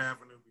Bentler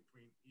Avenue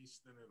between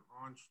Easton and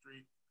Hahn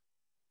Street.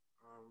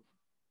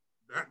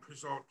 That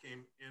result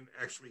came in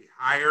actually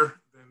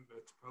higher than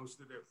that's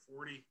posted at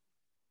 40.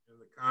 And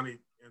the county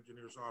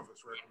engineer's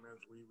office recommends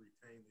we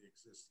retain the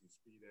existing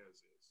speed as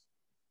is.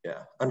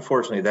 Yeah,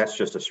 unfortunately, that's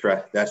just a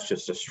stretch. That's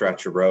just a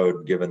stretch of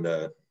road. Given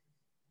the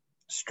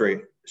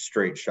straight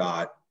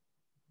shot,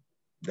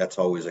 that's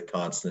always a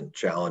constant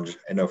challenge.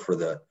 I know for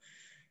the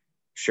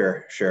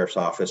sheriff's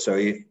office. So,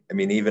 I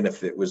mean, even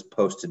if it was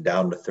posted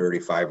down to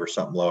 35 or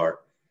something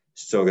lower,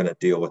 still going to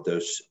deal with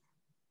those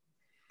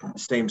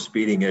same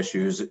speeding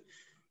issues.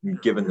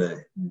 Given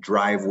the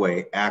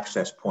driveway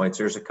access points,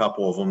 there's a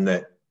couple of them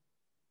that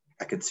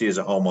I could see as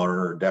a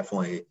homeowner are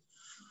definitely a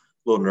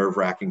little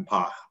nerve-wracking,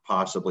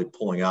 possibly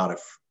pulling out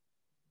if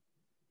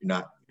you're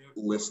not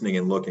listening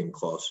and looking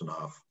close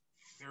enough.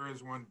 There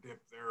is one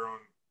dip there on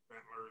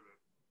Bentler that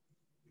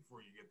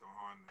before you get to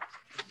Hahn, that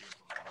could be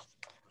a problem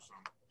for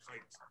some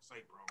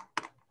site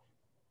problem.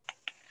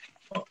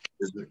 Well,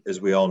 as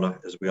we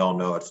all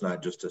know, it's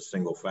not just a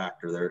single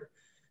factor.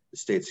 The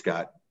state's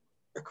got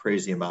a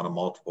crazy amount of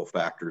multiple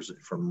factors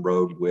from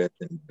road width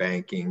and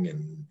banking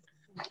and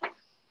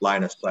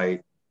line of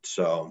sight.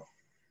 So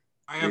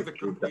I have the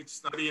complete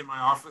study in my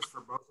office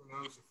for both of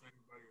those. If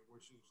anybody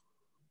wishes,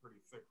 a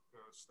pretty thick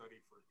study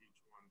for each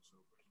one.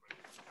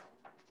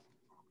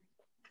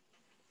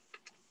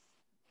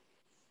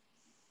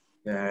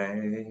 So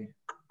okay.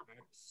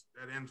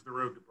 That ends the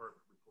road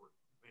department report.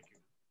 Thank you.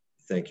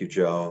 Thank you,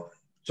 Joe.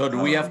 So do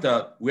we have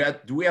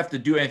to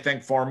do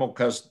anything formal?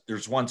 Because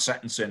there's one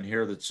sentence in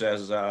here that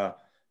says,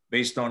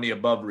 based on the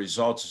above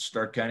results, the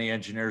Stark County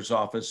Engineer's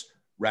Office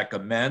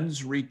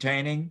recommends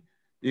retaining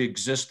the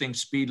existing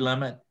speed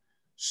limit.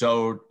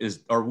 So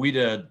are we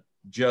to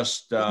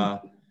just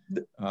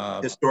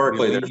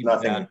historically there's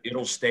nothing,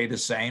 it'll stay the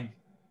same?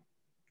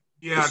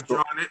 Yeah,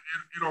 John,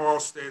 it'll all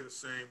stay the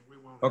same. We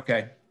won't.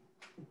 Okay.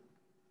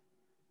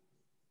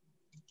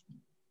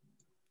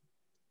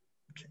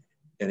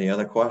 Any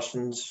other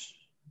questions?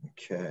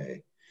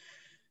 Okay.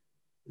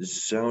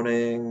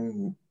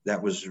 Zoning,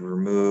 that was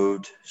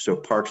removed. So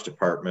Parks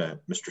Department,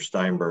 Mr.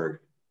 Steinberg.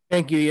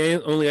 Thank you.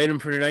 The only item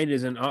for tonight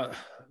is a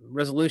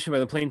resolution by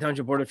the Plain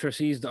Township Board of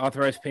Trustees to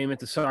authorize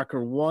payment to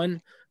Soccer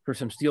One for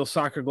some steel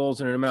soccer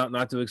goals in an amount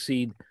not to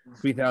exceed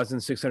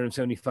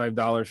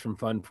 $3,675 from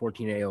Fund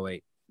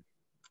 14A08.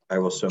 I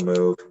will so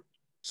move.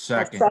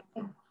 Second.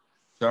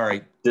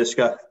 Sorry.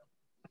 Discuss.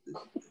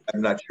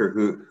 I'm not sure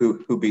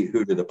who beat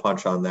who to the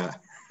punch on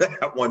that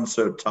one.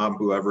 So Tom,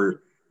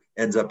 whoever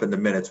ends up in the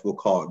minutes, we'll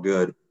call it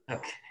good.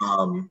 Okay.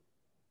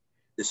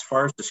 As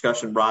far as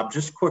discussion, Rob,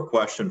 just a quick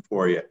question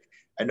for you.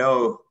 I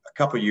know a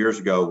couple of years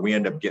ago we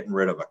ended up getting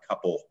rid of a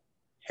couple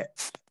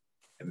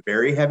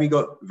very heavy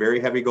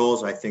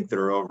goals. I think that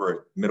are over at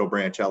Middle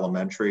Branch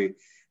Elementary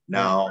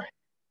now.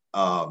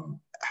 I'm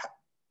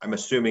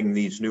assuming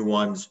these new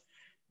ones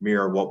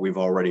mirror what we've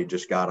already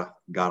just got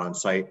on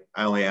site.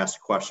 I only asked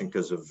the question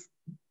because of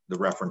the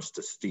reference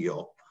to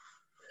steel.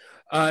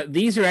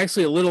 These are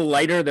actually a little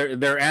lighter.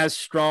 They're as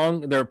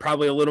strong. They're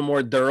probably a little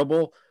more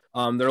durable.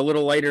 They're a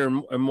little lighter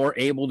and more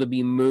able to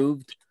be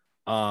moved.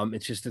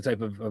 It's just the type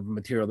of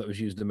material that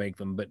was used to make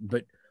them.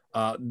 But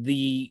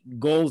the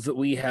goals that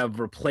we have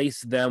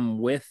replaced them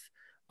with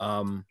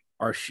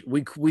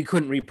we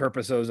couldn't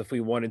repurpose those if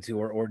we wanted to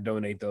or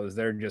donate those.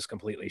 They're just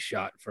completely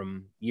shot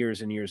from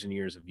years and years and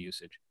years of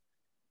usage.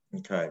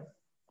 Okay.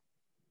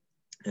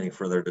 Any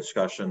further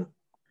discussion?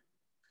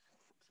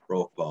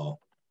 Roll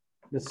call.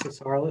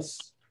 Mrs.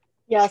 Harless?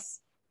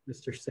 Yes.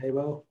 Mr.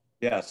 Sabo?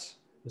 Yes.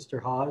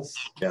 Mr. Hawes?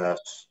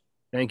 Yes.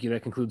 Thank you.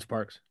 That concludes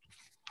Parks.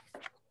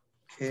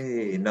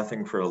 Okay,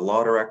 nothing for the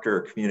law director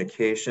or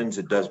communications.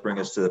 It does bring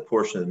us to the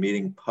portion of the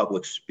meeting,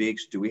 public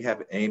speaks. Do we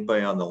have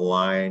anybody on the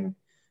line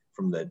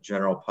from the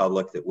general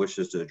public that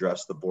wishes to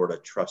address the Board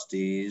of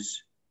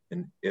Trustees?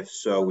 And if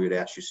so, we would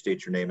ask you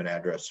state your name and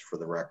address for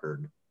the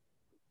record.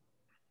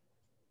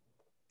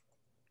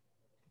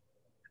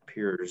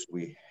 Appears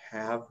we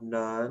have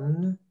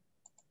none.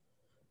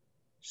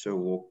 So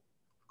we'll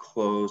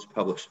close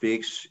public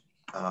speaks.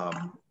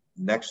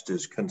 Next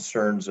is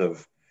concerns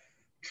of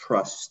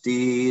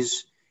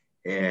trustees.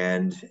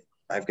 And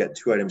I've got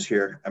two items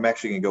here. I'm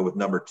actually gonna go with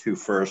number 2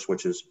 first,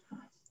 which is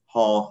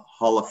Hall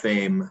of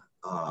Fame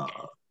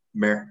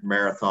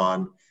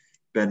Marathon.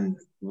 Been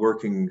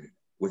working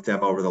with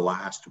them over the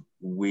last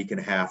week and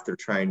a half. They're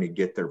trying to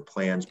get their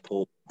plans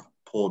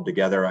pulled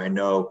together. I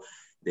know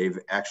they've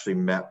actually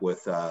met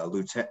with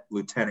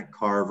Lieutenant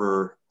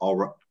Carver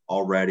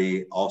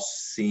already. All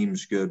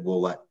seems good.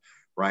 We'll let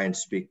Ryan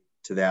speak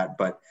to that,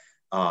 but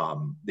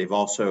they've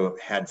also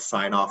had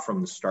sign off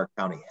from the Stark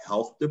County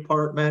Health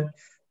Department.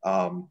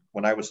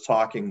 When I was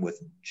talking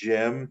with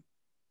Jim,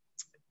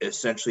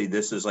 essentially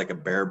this is like a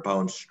bare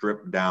bones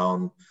stripped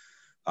down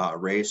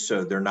race.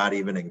 So they're not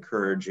even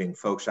encouraging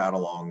folks out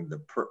along the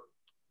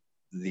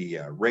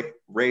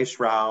race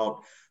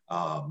route,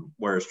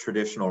 whereas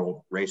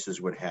traditional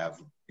races would have,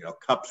 you know,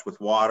 cups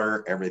with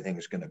water.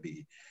 Everything's going to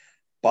be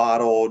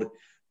bottled.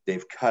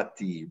 They've cut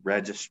the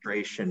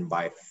registration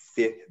by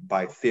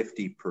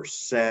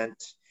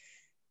 50%,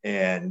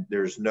 and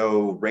there's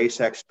no race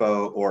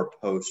expo or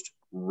post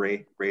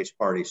race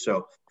party.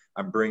 So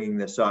I'm bringing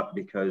this up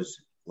because,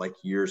 like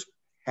years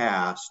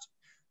past,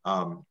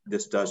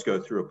 this does go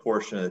through a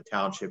portion of the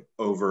township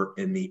over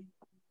in the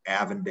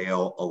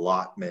Avondale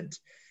allotment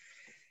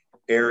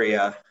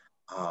area.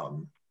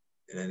 In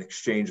an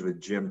exchange with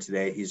Jim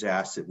today, he's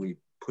asked that we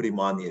put him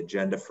on the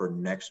agenda for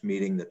next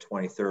meeting, the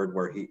 23rd,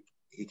 where he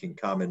can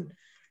come and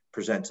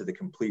present to the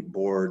complete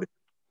board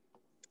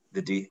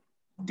the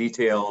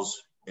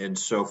details and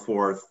so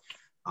forth.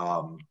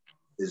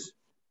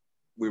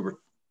 We were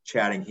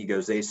chatting, he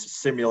goes, they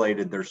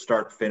simulated their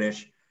start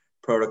finish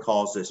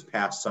protocols this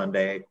past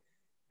Sunday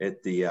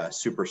at the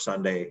Super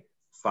Sunday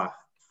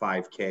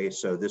 5K.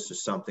 So this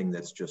is something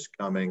that's just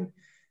coming.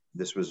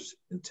 This was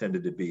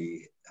intended to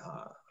be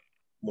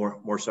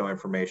more so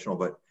informational,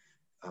 but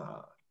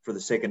for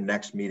the sake of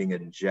next meeting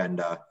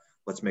agenda,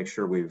 let's make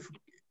sure we've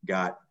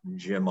got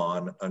Jim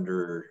on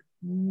under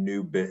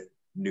new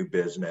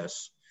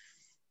business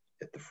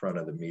at the front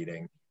of the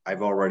meeting.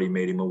 I've already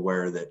made him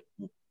aware that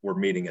we're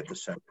meeting at the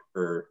center,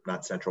 or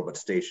not central, but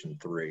Station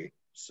 3.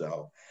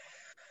 So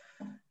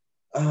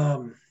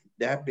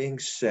that being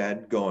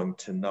said, going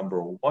to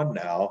number 1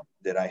 now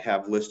that I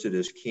have listed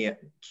as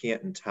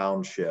Canton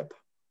Township.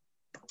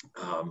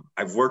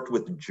 I've worked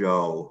with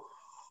Joe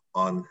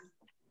on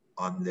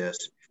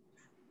this.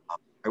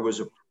 I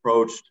was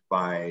approached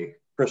by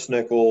Chris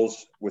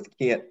Nichols with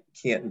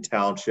Canton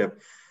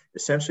Township,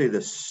 essentially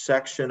the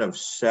section of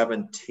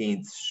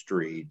 17th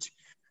Street,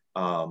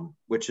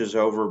 which is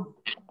over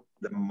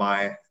the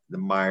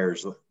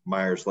Myers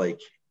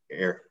Lake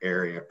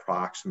area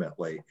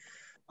approximately.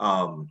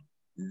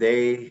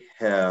 They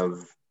have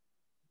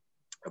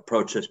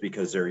approached us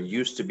because there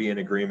used to be an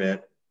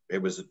agreement.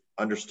 It was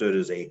understood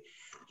as a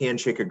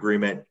handshake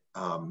agreement.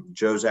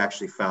 Joe's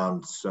actually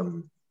found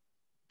some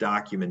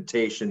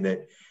documentation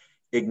that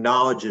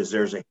acknowledges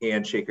there's a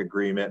handshake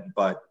agreement,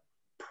 but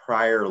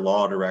prior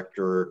law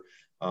director,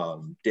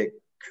 Dick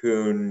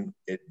Kuhn,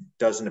 it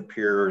doesn't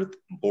appear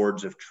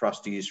boards of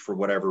trustees for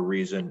whatever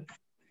reason,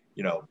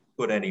 you know,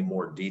 put any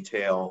more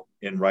detail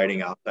in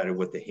writing outside of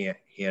what the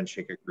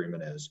handshake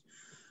agreement is.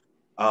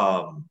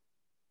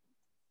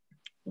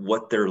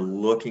 What they're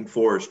looking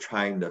for is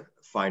trying to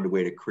find a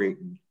way to create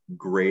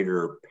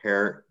greater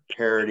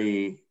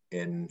parity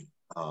in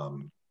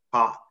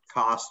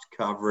cost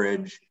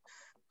coverage.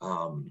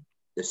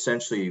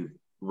 Essentially,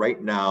 right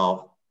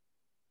now,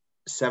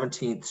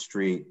 17th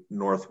Street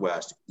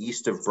Northwest,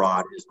 east of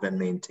Broad, has been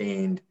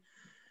maintained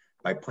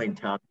by Plain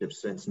Township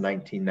since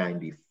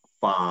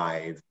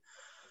 1995.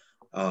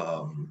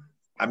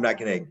 I'm not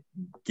going to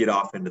get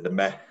off into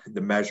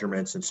the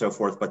measurements and so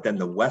forth, but then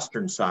the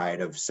western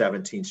side of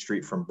 17th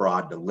Street from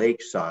Broad to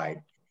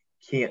Lakeside,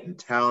 Canton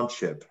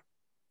Township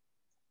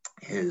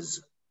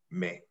is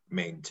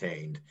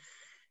maintained.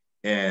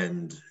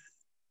 And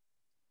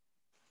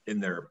in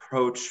their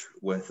approach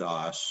with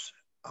us,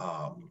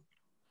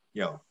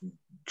 you know,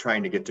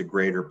 trying to get to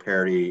greater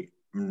parity,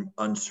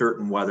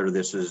 uncertain whether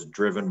this is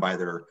driven by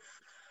their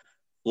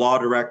law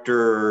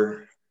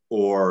director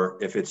or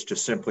if it's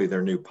just simply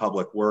their new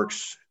public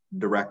works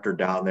director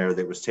down there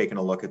that was taking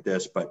a look at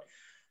this. But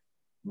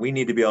we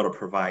need to be able to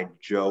provide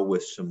Joe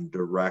with some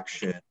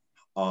direction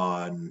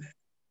on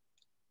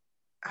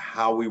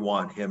how we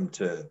want him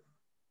to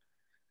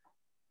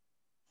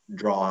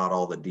draw out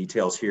all the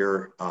details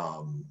here.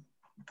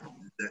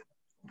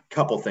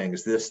 Couple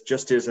things. This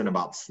just isn't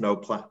about snow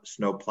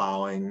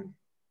plowing.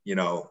 You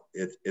know,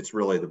 it's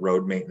really the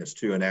road maintenance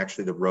too. And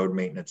actually the road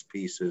maintenance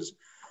piece is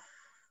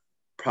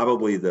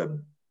probably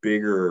the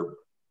bigger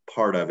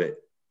part of it.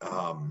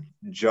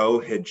 Joe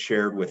had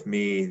shared with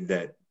me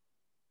that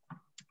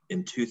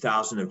in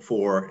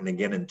 2004 and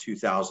again in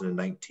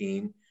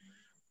 2019,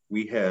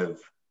 we have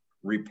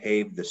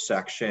repaved the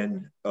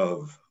section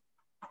of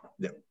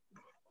that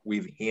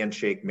we've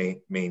handshake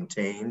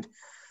maintained.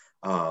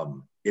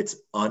 It's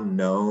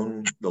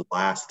unknown the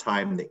last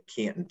time that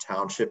Canton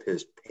Township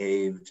has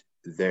paved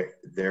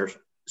their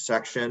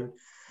section.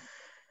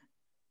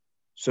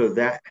 So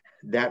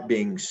that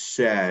being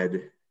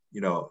said,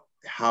 you know,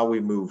 how we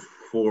move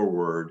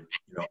forward,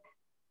 you know,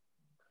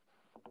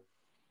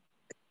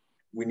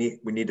 we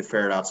need to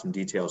ferret out some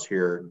details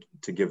here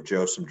to give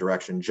Joe some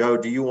direction. Joe,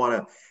 do you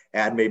want to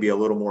add maybe a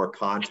little more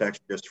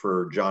context just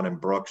for John and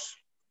Brooks?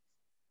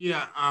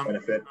 Yeah,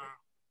 benefit?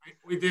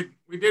 we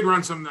did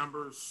run some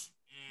numbers,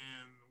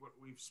 and what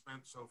we've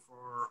spent so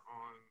far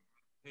on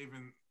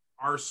paving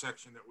our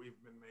section that we've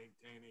been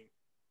maintaining,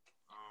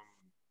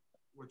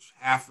 which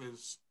half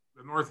is,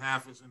 the north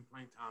half is in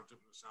Plain Township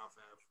and the south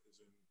half is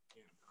in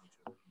Canton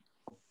Township.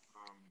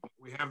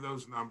 We have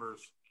those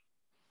numbers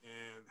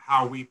and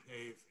how we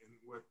pave and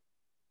what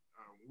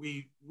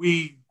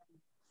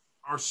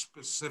our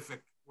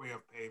specific way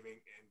of paving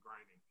and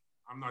grinding.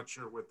 I'm not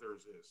sure what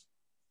theirs is.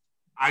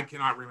 I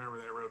cannot remember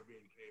that road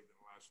being paved in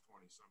the last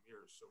 20 some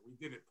years. So we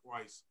did it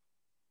twice.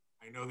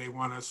 I know they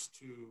want us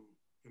to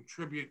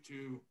contribute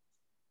to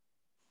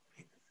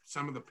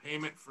some of the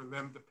payment for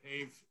them to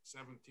pave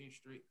 17th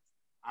Street.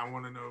 I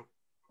want to know,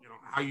 you know,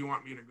 how you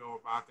want me to go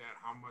about that.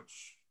 How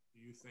much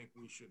do you think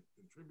we should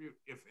contribute,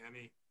 if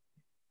any,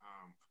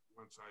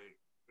 once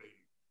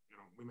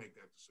we make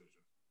that decision?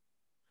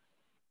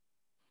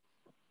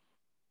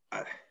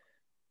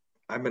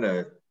 I'm going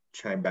to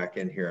chime back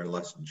in here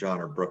unless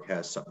John or Brooke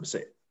has something to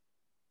say.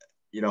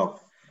 You know,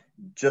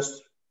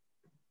 just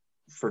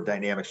for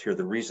dynamics here,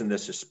 the reason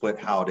this is split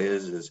how it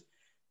is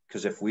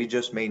because if we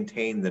just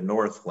maintain the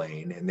north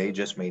lane and they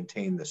just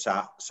maintain the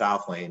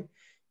south lane,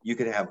 you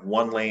could have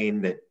one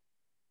lane that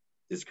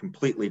is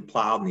completely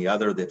plowed and the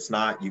other that's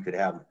not. You could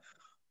have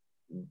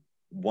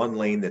one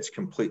lane that's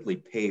completely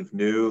paved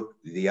new,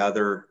 the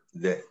other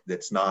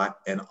that's not.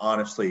 And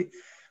honestly,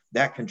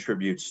 that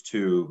contributes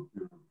to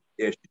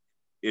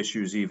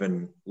issues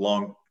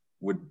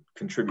would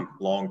contribute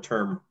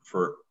long-term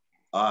for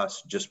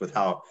us, just with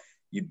how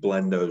you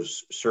blend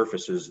those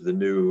surfaces, the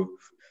new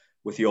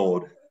with the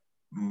old.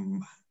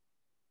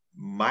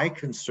 My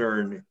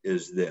concern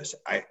is this.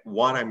 I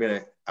want to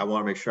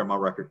make sure I'm on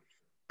record.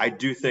 I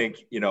do think,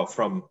 you know,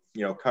 from,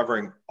 you know,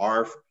 covering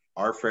our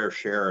fair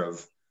share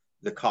of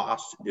the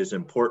cost is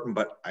important,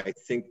 but I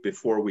think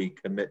before we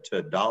commit to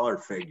a dollar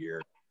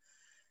figure,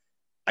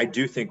 I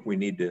do think we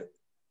need to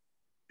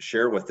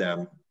share with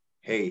them,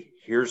 hey,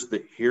 here's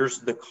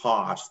the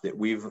cost that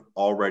we've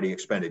already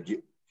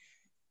expended.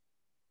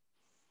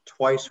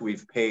 Twice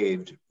we've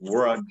paved.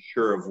 We're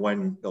unsure of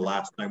when the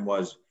last time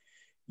was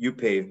you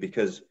paved,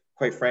 because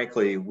quite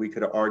frankly, we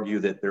could argue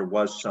that there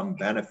was some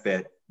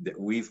benefit that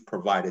we've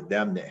provided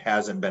them that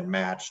hasn't been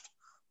matched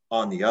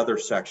on the other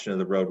section of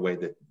the roadway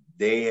that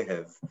they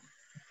have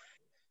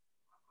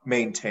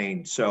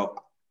maintained.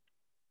 So,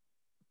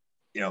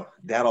 you know,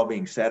 that all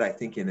being said, I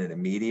think in an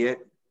immediate,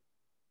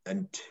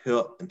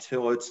 until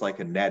it's like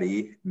a net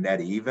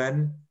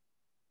even,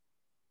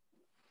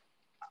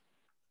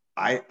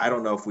 I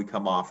don't know if we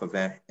come off of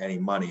any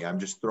money. I'm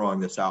just throwing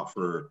this out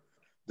for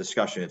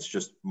discussion. It's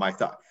just my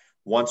thought.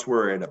 Once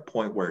we're at a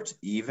point where it's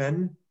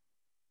even,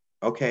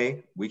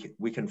 okay,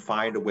 we can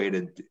find a way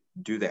to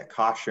do that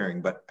cost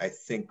sharing. But I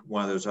think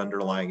one of those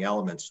underlying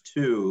elements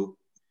too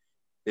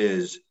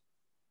is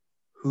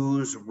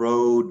whose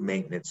road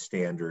maintenance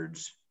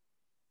standards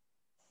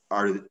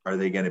are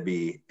they going to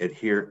be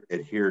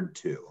adhered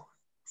to,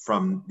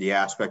 from the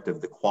aspect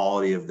of the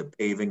quality of the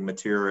paving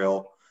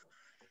material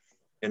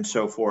and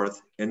so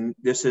forth. And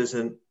this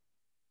isn't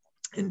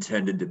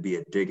intended to be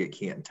a dig at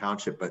Canton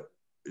Township, but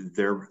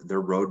their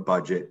road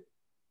budget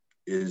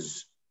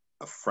is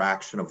a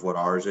fraction of what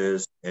ours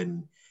is.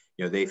 And,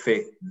 you know,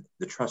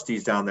 the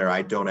trustees down there,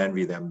 I don't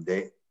envy them.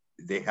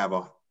 They have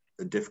a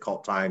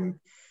difficult time,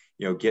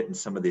 you know, getting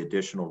some of the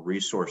additional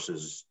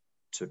resources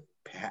to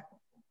pass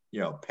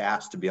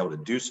to be able to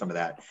do some of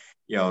that.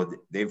 You know,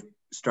 they've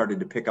started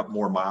to pick up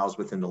more miles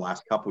within the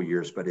last couple of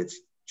years, but it's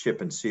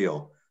chip and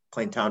seal.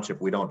 Plain Township,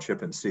 we don't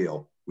chip and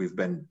seal. We've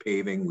been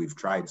paving. We've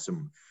tried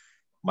some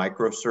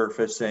micro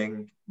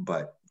surfacing,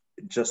 but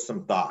just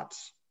some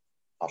thoughts.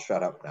 I'll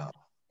shut up now.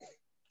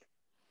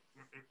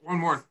 One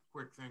more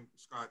quick thing,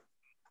 Scott.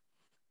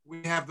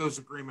 We have those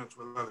agreements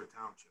with other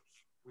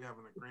townships. We have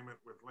an agreement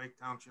with Lake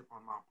Township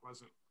on Mount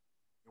Pleasant,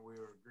 and we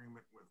have an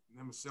agreement with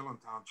Nemasilin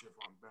Township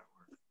on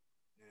Bettler.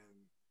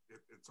 And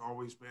it's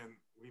always been,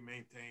 we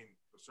maintain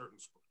a certain,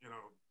 you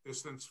know,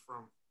 distance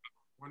from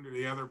one to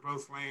the other,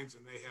 both lanes,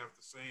 and they have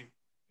the same,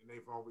 and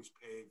they've always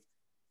paved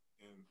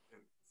and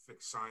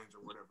fixed signs or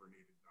whatever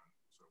needed done.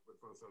 So with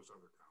both those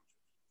other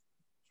townships.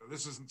 So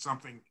this isn't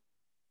something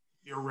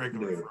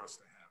irregular for us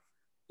to have.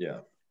 Yeah.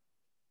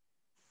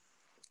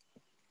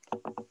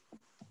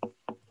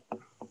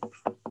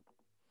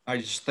 I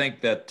just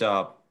think that,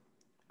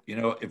 you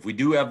know, if we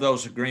do have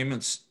those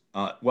agreements,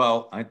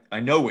 well,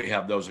 I know we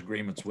have those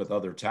agreements with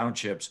other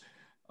townships.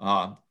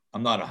 I'm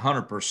not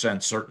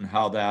 100% certain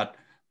how that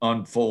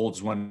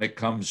unfolds when it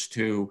comes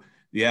to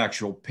the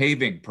actual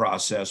paving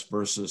process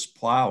versus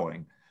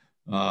plowing.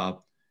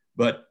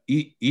 But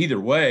either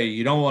way,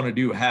 you don't want to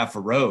do half a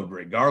road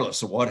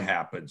regardless of what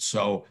happens.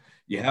 So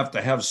you have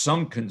to have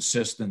some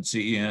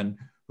consistency in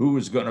who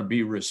is going to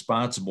be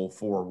responsible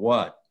for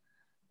what.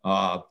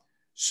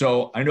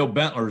 So I know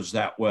Bentler's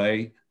that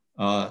way.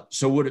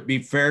 So would it be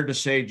fair to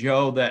say,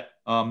 Joe, that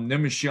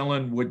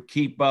Nimishillen would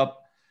keep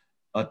up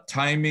a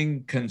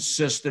timing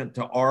consistent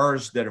to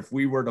ours, that if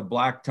we were to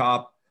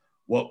blacktop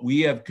what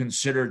we have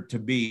considered to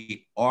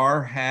be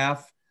our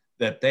half,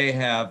 that they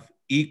have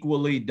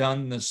equally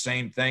done the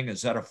same thing?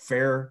 Is that a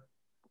fair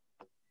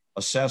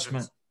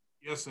assessment?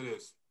 Yes, it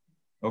is.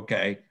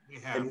 Okay.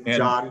 And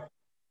John,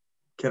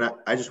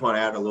 I just want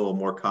to add a little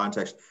more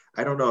context.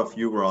 I don't know if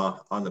you were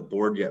on the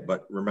board yet,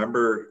 but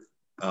remember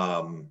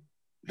Bentler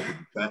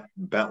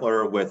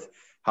with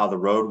how the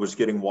road was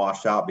getting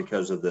washed out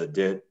because of the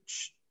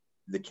ditch,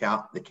 the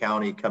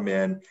county come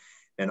in,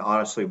 and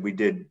honestly,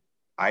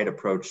 I'd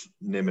approached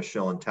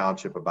Nimishillen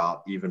Township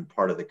about even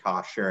part of the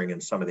cost sharing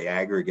and some of the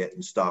aggregate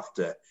and stuff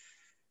to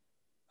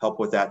help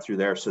with that through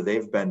there. So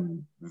they've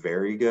been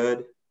very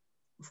good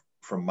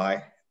from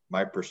my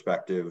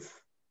perspective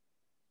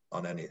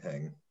on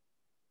anything.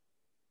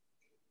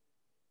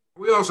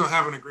 We also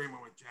have an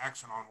agreement with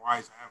Jackson on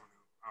Wise Avenue.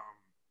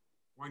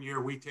 1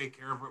 year we take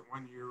care of it,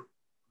 1 year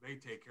they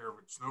take care of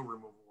it, snow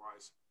removal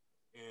wise.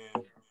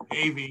 And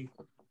paving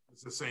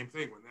is the same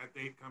thing. When that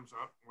date comes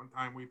up, one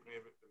time we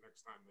pave it, the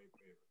next time they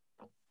pave it.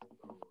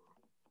 So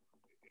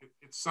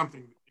it's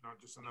something, you know,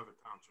 just another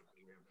township that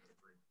we have that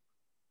agreement.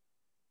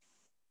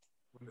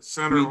 When the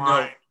center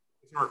line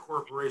is our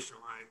corporation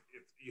line,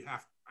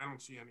 I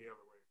don't see any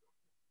other way to go.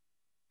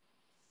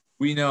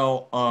 We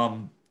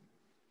know,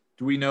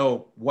 do we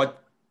know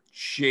what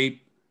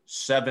shape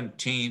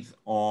 17th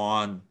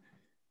on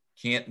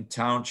Canton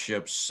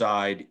Township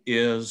side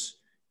is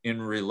in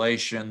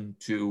relation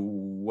to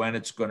when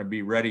it's going to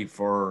be ready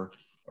for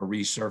a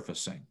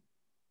resurfacing?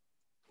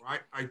 Well,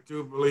 I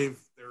do believe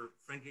they're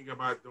thinking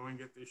about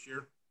doing it this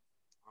year.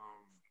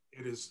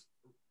 It is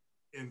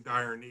in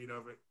dire need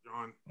of it,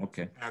 John.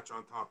 Okay. Patch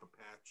on top of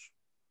patch.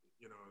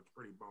 You know, it's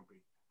pretty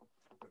bumpy.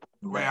 But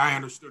the way I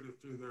understood it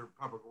through their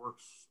public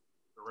works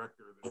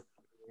director, they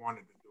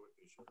wanted to do it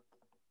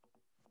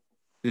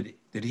this year.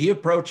 Did he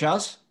approach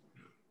us?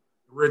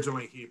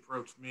 Originally, he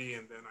approached me,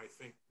 and then I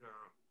think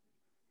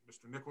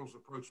Mr. Nichols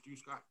approached you,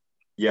 Scott?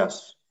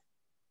 Yes.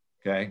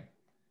 Okay.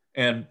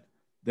 And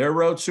their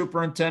road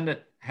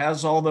superintendent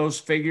has all those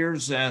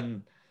figures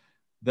and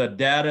the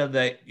data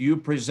that you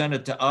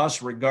presented to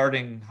us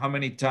regarding how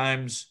many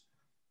times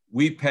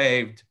we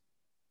paved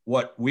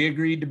what we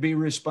agreed to be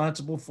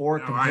responsible for?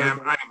 No, I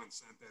haven't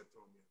sent that to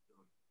him yet.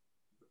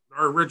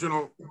 Our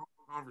original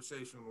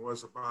conversation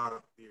was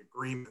about the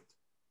agreement,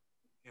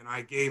 and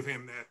I gave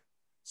him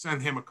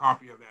send him a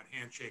copy of that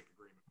handshake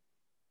agreement.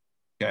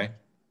 Okay.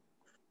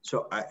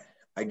 So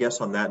I guess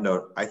on that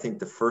note, I think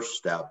the first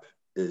step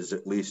is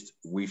at least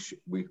we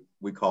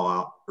call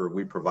out, or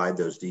we provide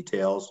those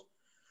details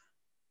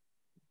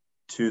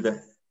to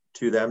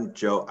them.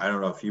 Joe, I don't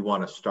know if you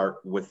want to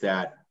start with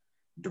that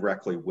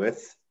directly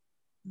with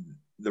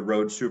the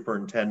road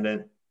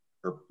superintendent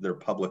or their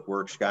public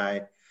works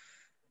guy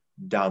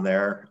down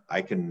there.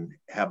 I can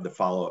have the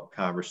follow-up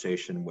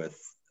conversation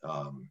with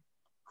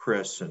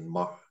Chris and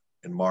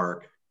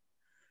Mark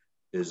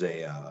is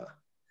a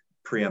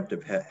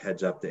preemptive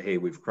heads up that, hey,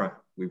 we've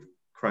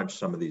crunched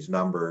some of these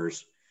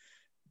numbers.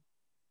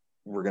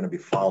 We're going to be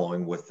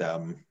following with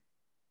them.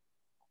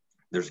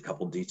 There's a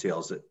couple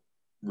details that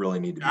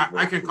really need to be.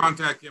 I can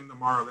contact him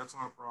tomorrow. That's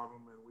not a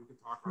problem, and we can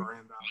talk our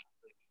end out.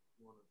 If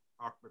you want to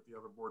talk with the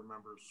other board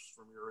members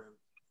from your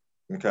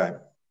end. Okay.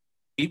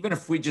 Even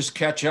if we just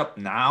catch up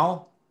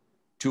now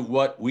to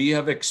what we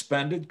have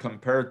expended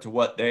compared to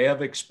what they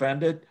have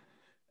expended,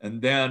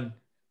 and then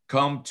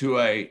come to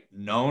a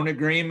known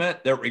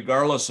agreement that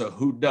regardless of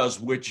who does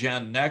which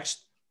end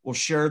next, we'll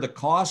share the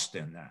cost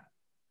in that.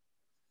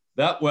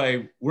 That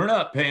way, we're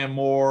not paying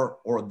more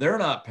or they're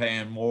not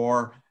paying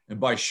more. And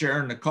by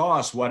sharing the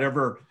cost,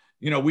 whatever,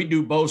 you know, we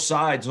do both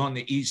sides on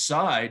the east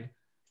side,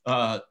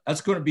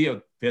 that's going to be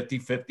a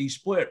 50-50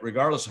 split,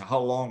 regardless of how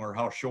long or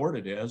how short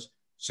it is.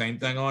 Same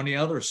thing on the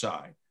other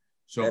side.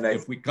 So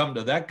if we come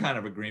to that kind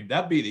of agreement,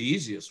 that'd be the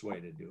easiest way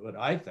to do it,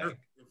 I think.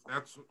 If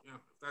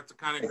that's the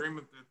kind of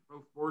agreement that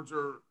both boards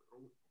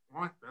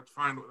want, that's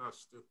fine with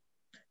us too.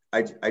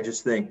 I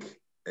just think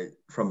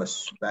from a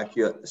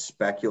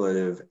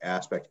speculative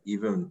aspect,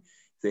 even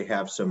if they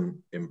have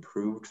some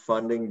improved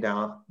funding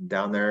down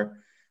there,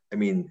 I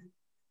mean,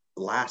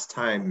 last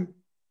time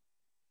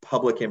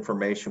public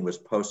information was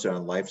posted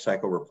on life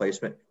cycle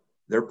replacement,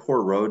 their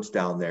poor roads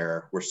down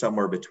there were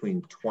somewhere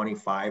between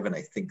 25 and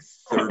I think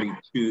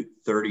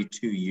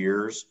 32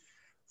 years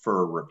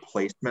for a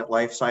replacement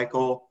life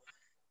cycle.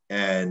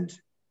 And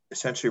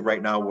essentially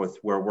right now with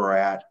where we're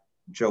at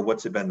Joe,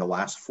 what's it been the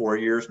last 4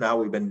 years now?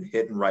 We've been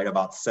hitting right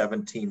about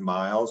 17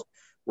 miles.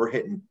 We're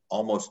hitting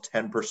almost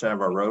 10%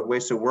 of our roadway.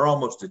 So we're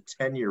almost a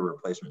 10-year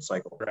replacement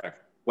cycle.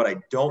 Correct. What I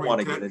don't want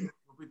to get in.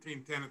 We're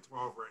between 10 and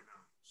 12 right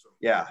now. So.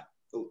 Yeah.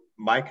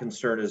 My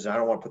concern is I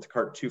don't want to put the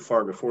cart too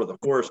far before the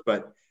horse,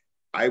 but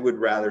I would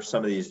rather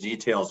some of these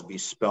details be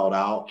spelled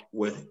out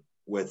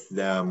with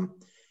them,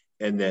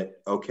 and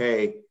that,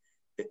 okay,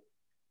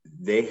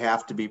 they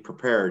have to be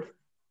prepared.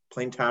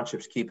 Plain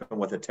Township's keeping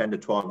with a 10 to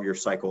 12 year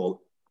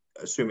cycle,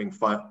 assuming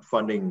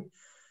funding,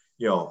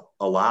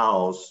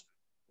 allows.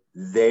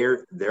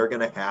 They're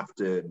going to have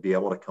to be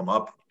able to come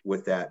up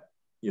with that,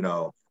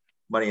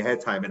 money ahead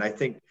of time. And I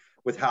think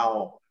with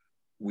how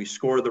we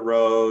score the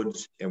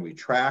roads and we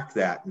track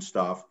that and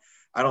stuff,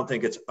 I don't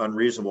think it's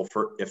unreasonable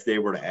for if they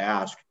were to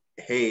ask,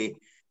 hey,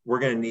 we're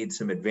going to need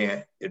some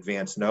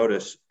advance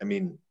notice. I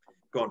mean,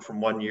 going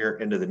from 1 year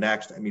into the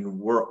next, I mean,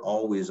 we're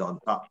always on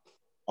top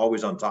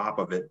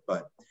of it.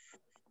 But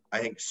I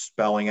think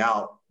spelling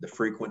out the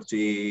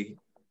frequency,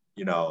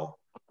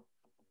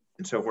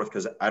 and so forth,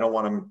 because I don't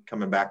want them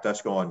coming back to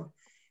us going,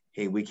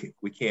 hey, we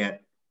can't,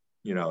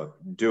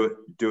 do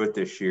it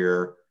this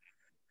year.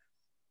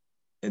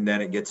 And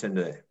then it gets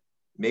into,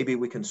 maybe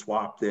we can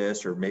swap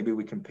this, or maybe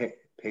we can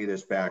pay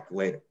this back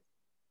later.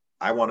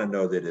 I want to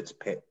know that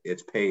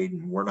it's paid,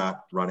 and we're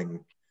not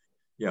running,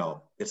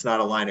 it's not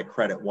a line of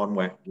credit one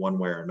way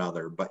or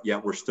another, but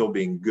yet we're still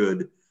being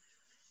good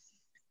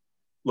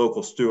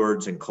local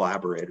stewards and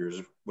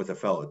collaborators with a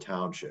fellow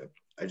township.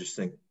 I just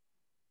think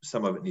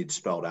some of it needs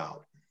spelled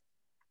out.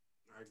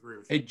 I agree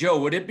with you. Hey, Joe,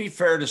 would it be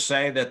fair to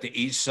say that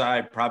the east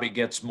side probably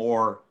gets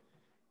more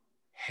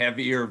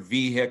heavier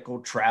vehicle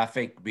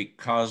traffic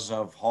because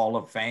of Hall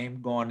of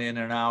Fame going in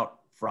and out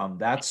from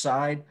that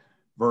side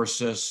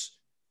versus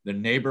the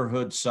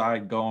neighborhood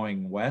side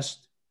going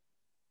west?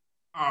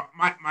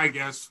 My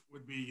guess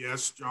would be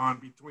yes, John.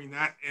 Between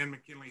that and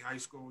McKinley High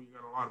School, you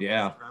got a lot of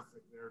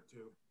traffic there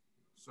too.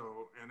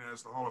 So, and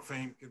as the Hall of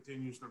Fame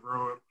continues to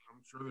grow,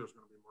 I'm sure there's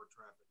going to be more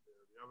traffic there.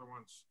 The other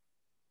one's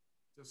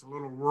just a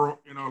little rural,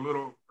 a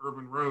little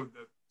urban road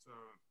that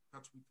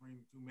cuts between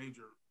two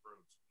major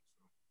roads.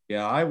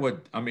 Yeah,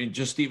 I mean,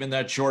 just even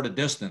that short a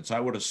distance, I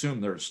would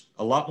assume there's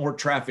a lot more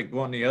traffic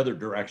going the other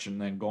direction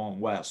than going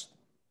west.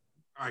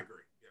 I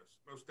agree. Yes,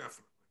 most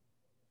definitely.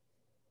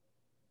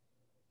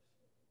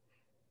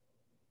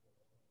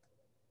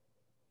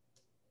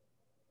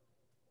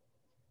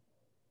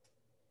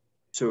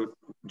 So,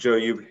 Joe,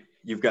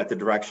 you've got the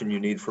direction you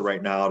need for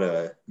right now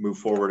to move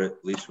forward,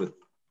 at least with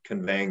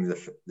conveying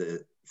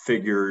the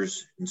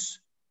figures and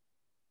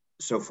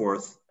so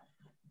forth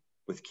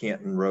with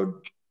Canton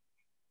Road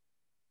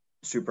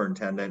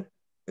Superintendent,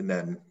 and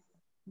then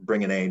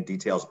bringing any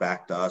details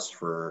back to us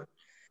for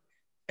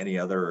any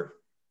other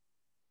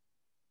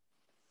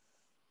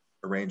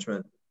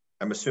arrangement.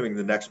 I'm assuming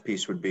the next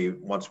piece would be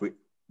once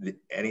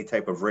any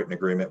type of written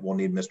agreement, we'll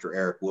need Mr.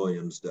 Eric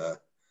Williams to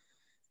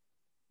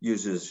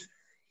use his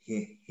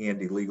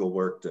handy legal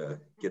work to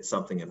get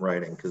something in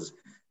writing, because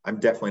I'm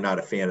definitely not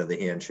a fan of the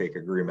handshake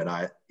agreement.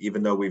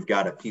 Even though we've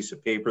got a piece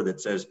of paper that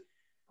says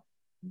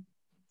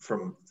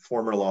from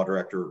former law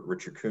director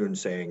Richard Kuhn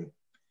saying,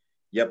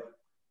 yep,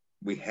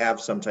 we have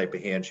some type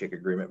of handshake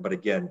agreement, but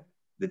again,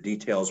 the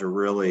details are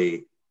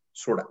really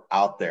sort of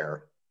out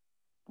there.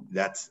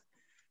 That's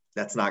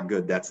not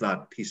good. That's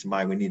not peace of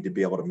mind. We need to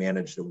be able to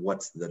manage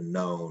what's the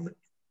known.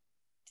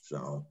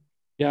 So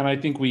yeah, and I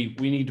think we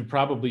need to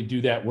probably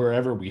do that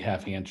wherever we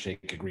have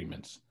handshake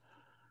agreements.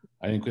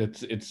 I think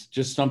it's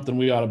just something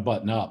we ought to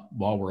button up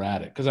while we're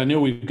at it, because I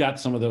know we've got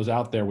some of those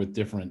out there with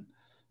different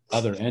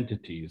other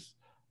entities.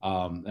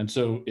 And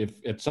so if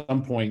at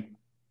some point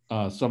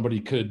somebody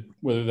could,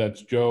 whether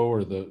that's Joe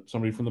or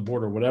somebody from the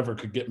board or whatever,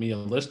 could get me a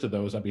list of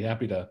those, I'd be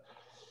happy to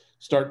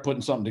start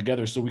putting something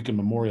together so we can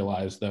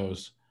memorialize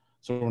those,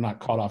 so we're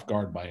not caught off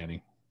guard by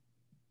any.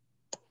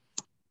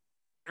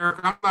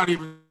 Eric, I'm not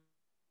even.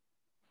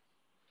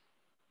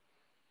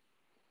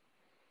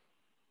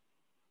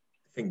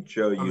 I think,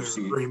 Joe, you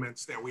see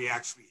agreements that we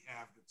actually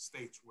have that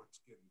states what's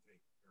getting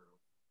taken care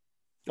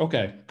of.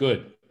 Okay,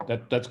 good.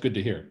 That's good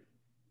to hear.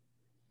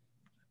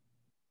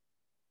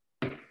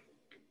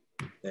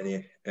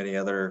 Any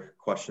other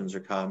questions or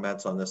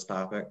comments on this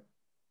topic?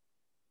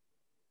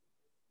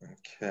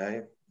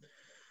 Okay.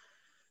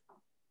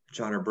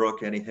 John or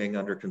Brooke, anything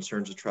under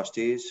concerns of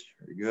trustees?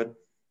 Are you good?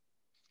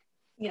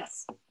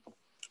 Yes.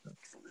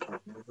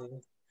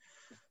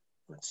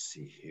 Let's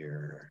see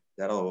here.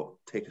 That'll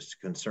take us to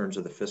concerns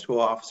of the fiscal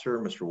officer,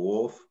 Mr.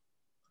 Wolf.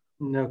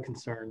 No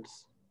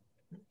concerns.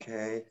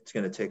 Okay. It's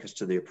going to take us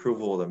to the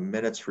approval of the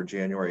minutes for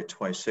January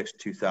 26,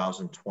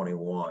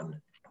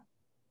 2021.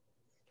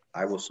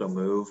 I will so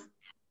move.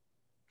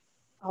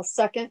 I'll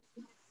second.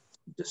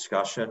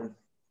 Discussion.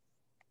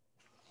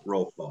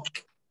 Roll call.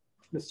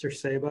 Mr.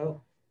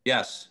 Sabo?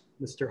 Yes.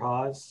 Mr.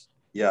 Hawes?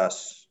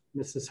 Yes.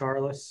 Mrs.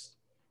 Harless?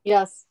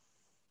 Yes.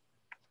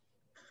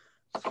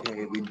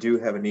 Okay, we do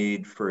have a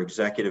need for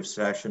executive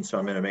session, so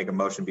I'm going to make a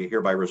motion be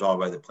hereby resolved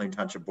by the Plain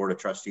Township Board of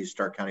Trustees,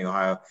 Stark County,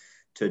 Ohio,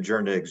 to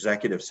adjourn to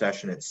executive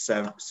session at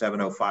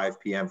 7:05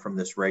 p.m. from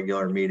this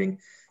regular meeting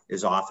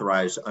is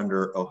authorized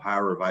under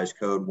Ohio Revised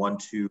Code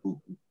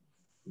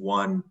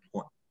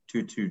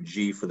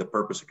 121.22G for the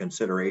purpose of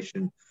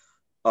consideration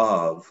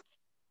of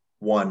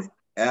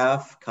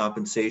 1F,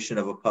 compensation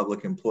of a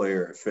public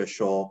employer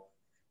official,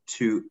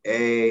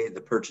 2A,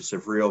 the purchase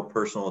of real,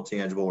 personal,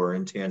 tangible, or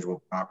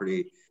intangible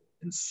property,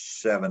 and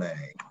 7A.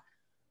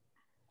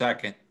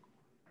 Second.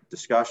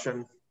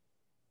 Discussion,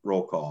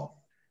 roll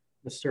call.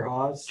 Mr.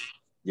 Hawes?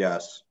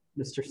 Yes.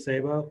 Mr.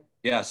 Sabo?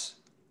 Yes.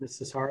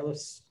 Mrs.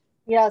 Harless?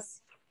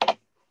 Yes.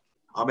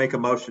 I'll make a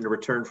motion to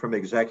return from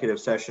executive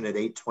session at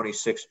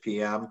 8:26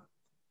 p.m.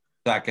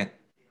 Second.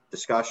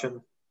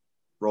 Discussion,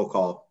 roll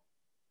call.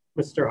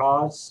 Mr.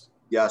 Hawes?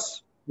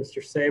 Yes.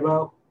 Mr.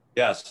 Sabo?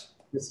 Yes.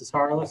 Mrs.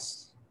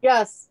 Harless?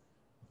 Yes.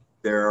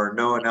 There are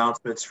no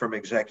announcements from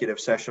executive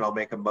session. I'll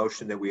make a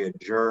motion that we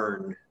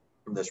adjourn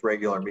from this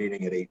regular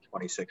meeting at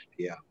 8:26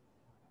 p.m.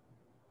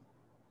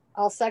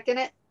 I'll second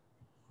it.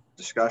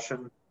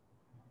 Discussion,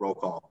 roll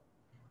call.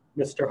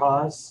 Mr.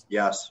 Hawes?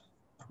 Yes.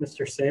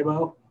 Mr.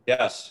 Sabo?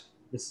 Yes.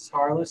 Mrs.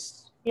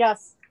 Harless?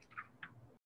 Yes.